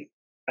sleep.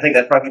 I think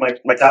that's probably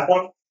my top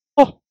one.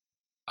 Oh,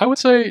 I would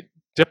say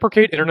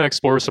deprecate Internet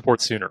Explorer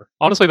support sooner.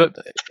 Honestly,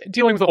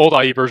 dealing with the old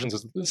IE versions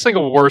is the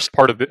single worst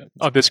part of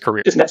this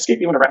career. Is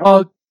Netscape even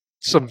around?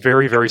 Some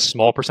very, very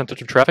small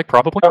percentage of traffic,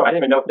 probably. Oh, I didn't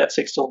even know if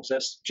Netscape still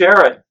exists.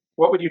 Jared,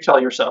 what would you tell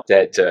yourself?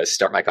 That to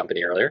start my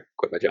company earlier,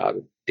 quit my job,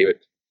 do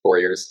it 4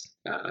 years.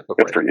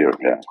 Good for you,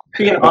 yeah.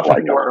 Be an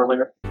entrepreneur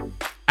earlier.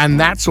 And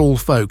that's all,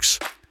 folks.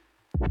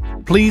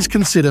 Please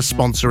consider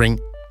sponsoring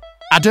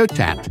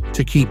AdTech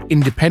to keep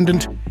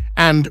independent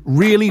and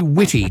really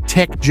witty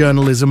tech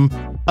journalism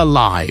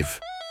alive.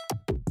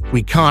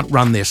 We can't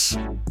run this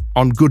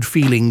on good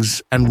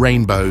feelings and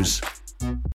rainbows.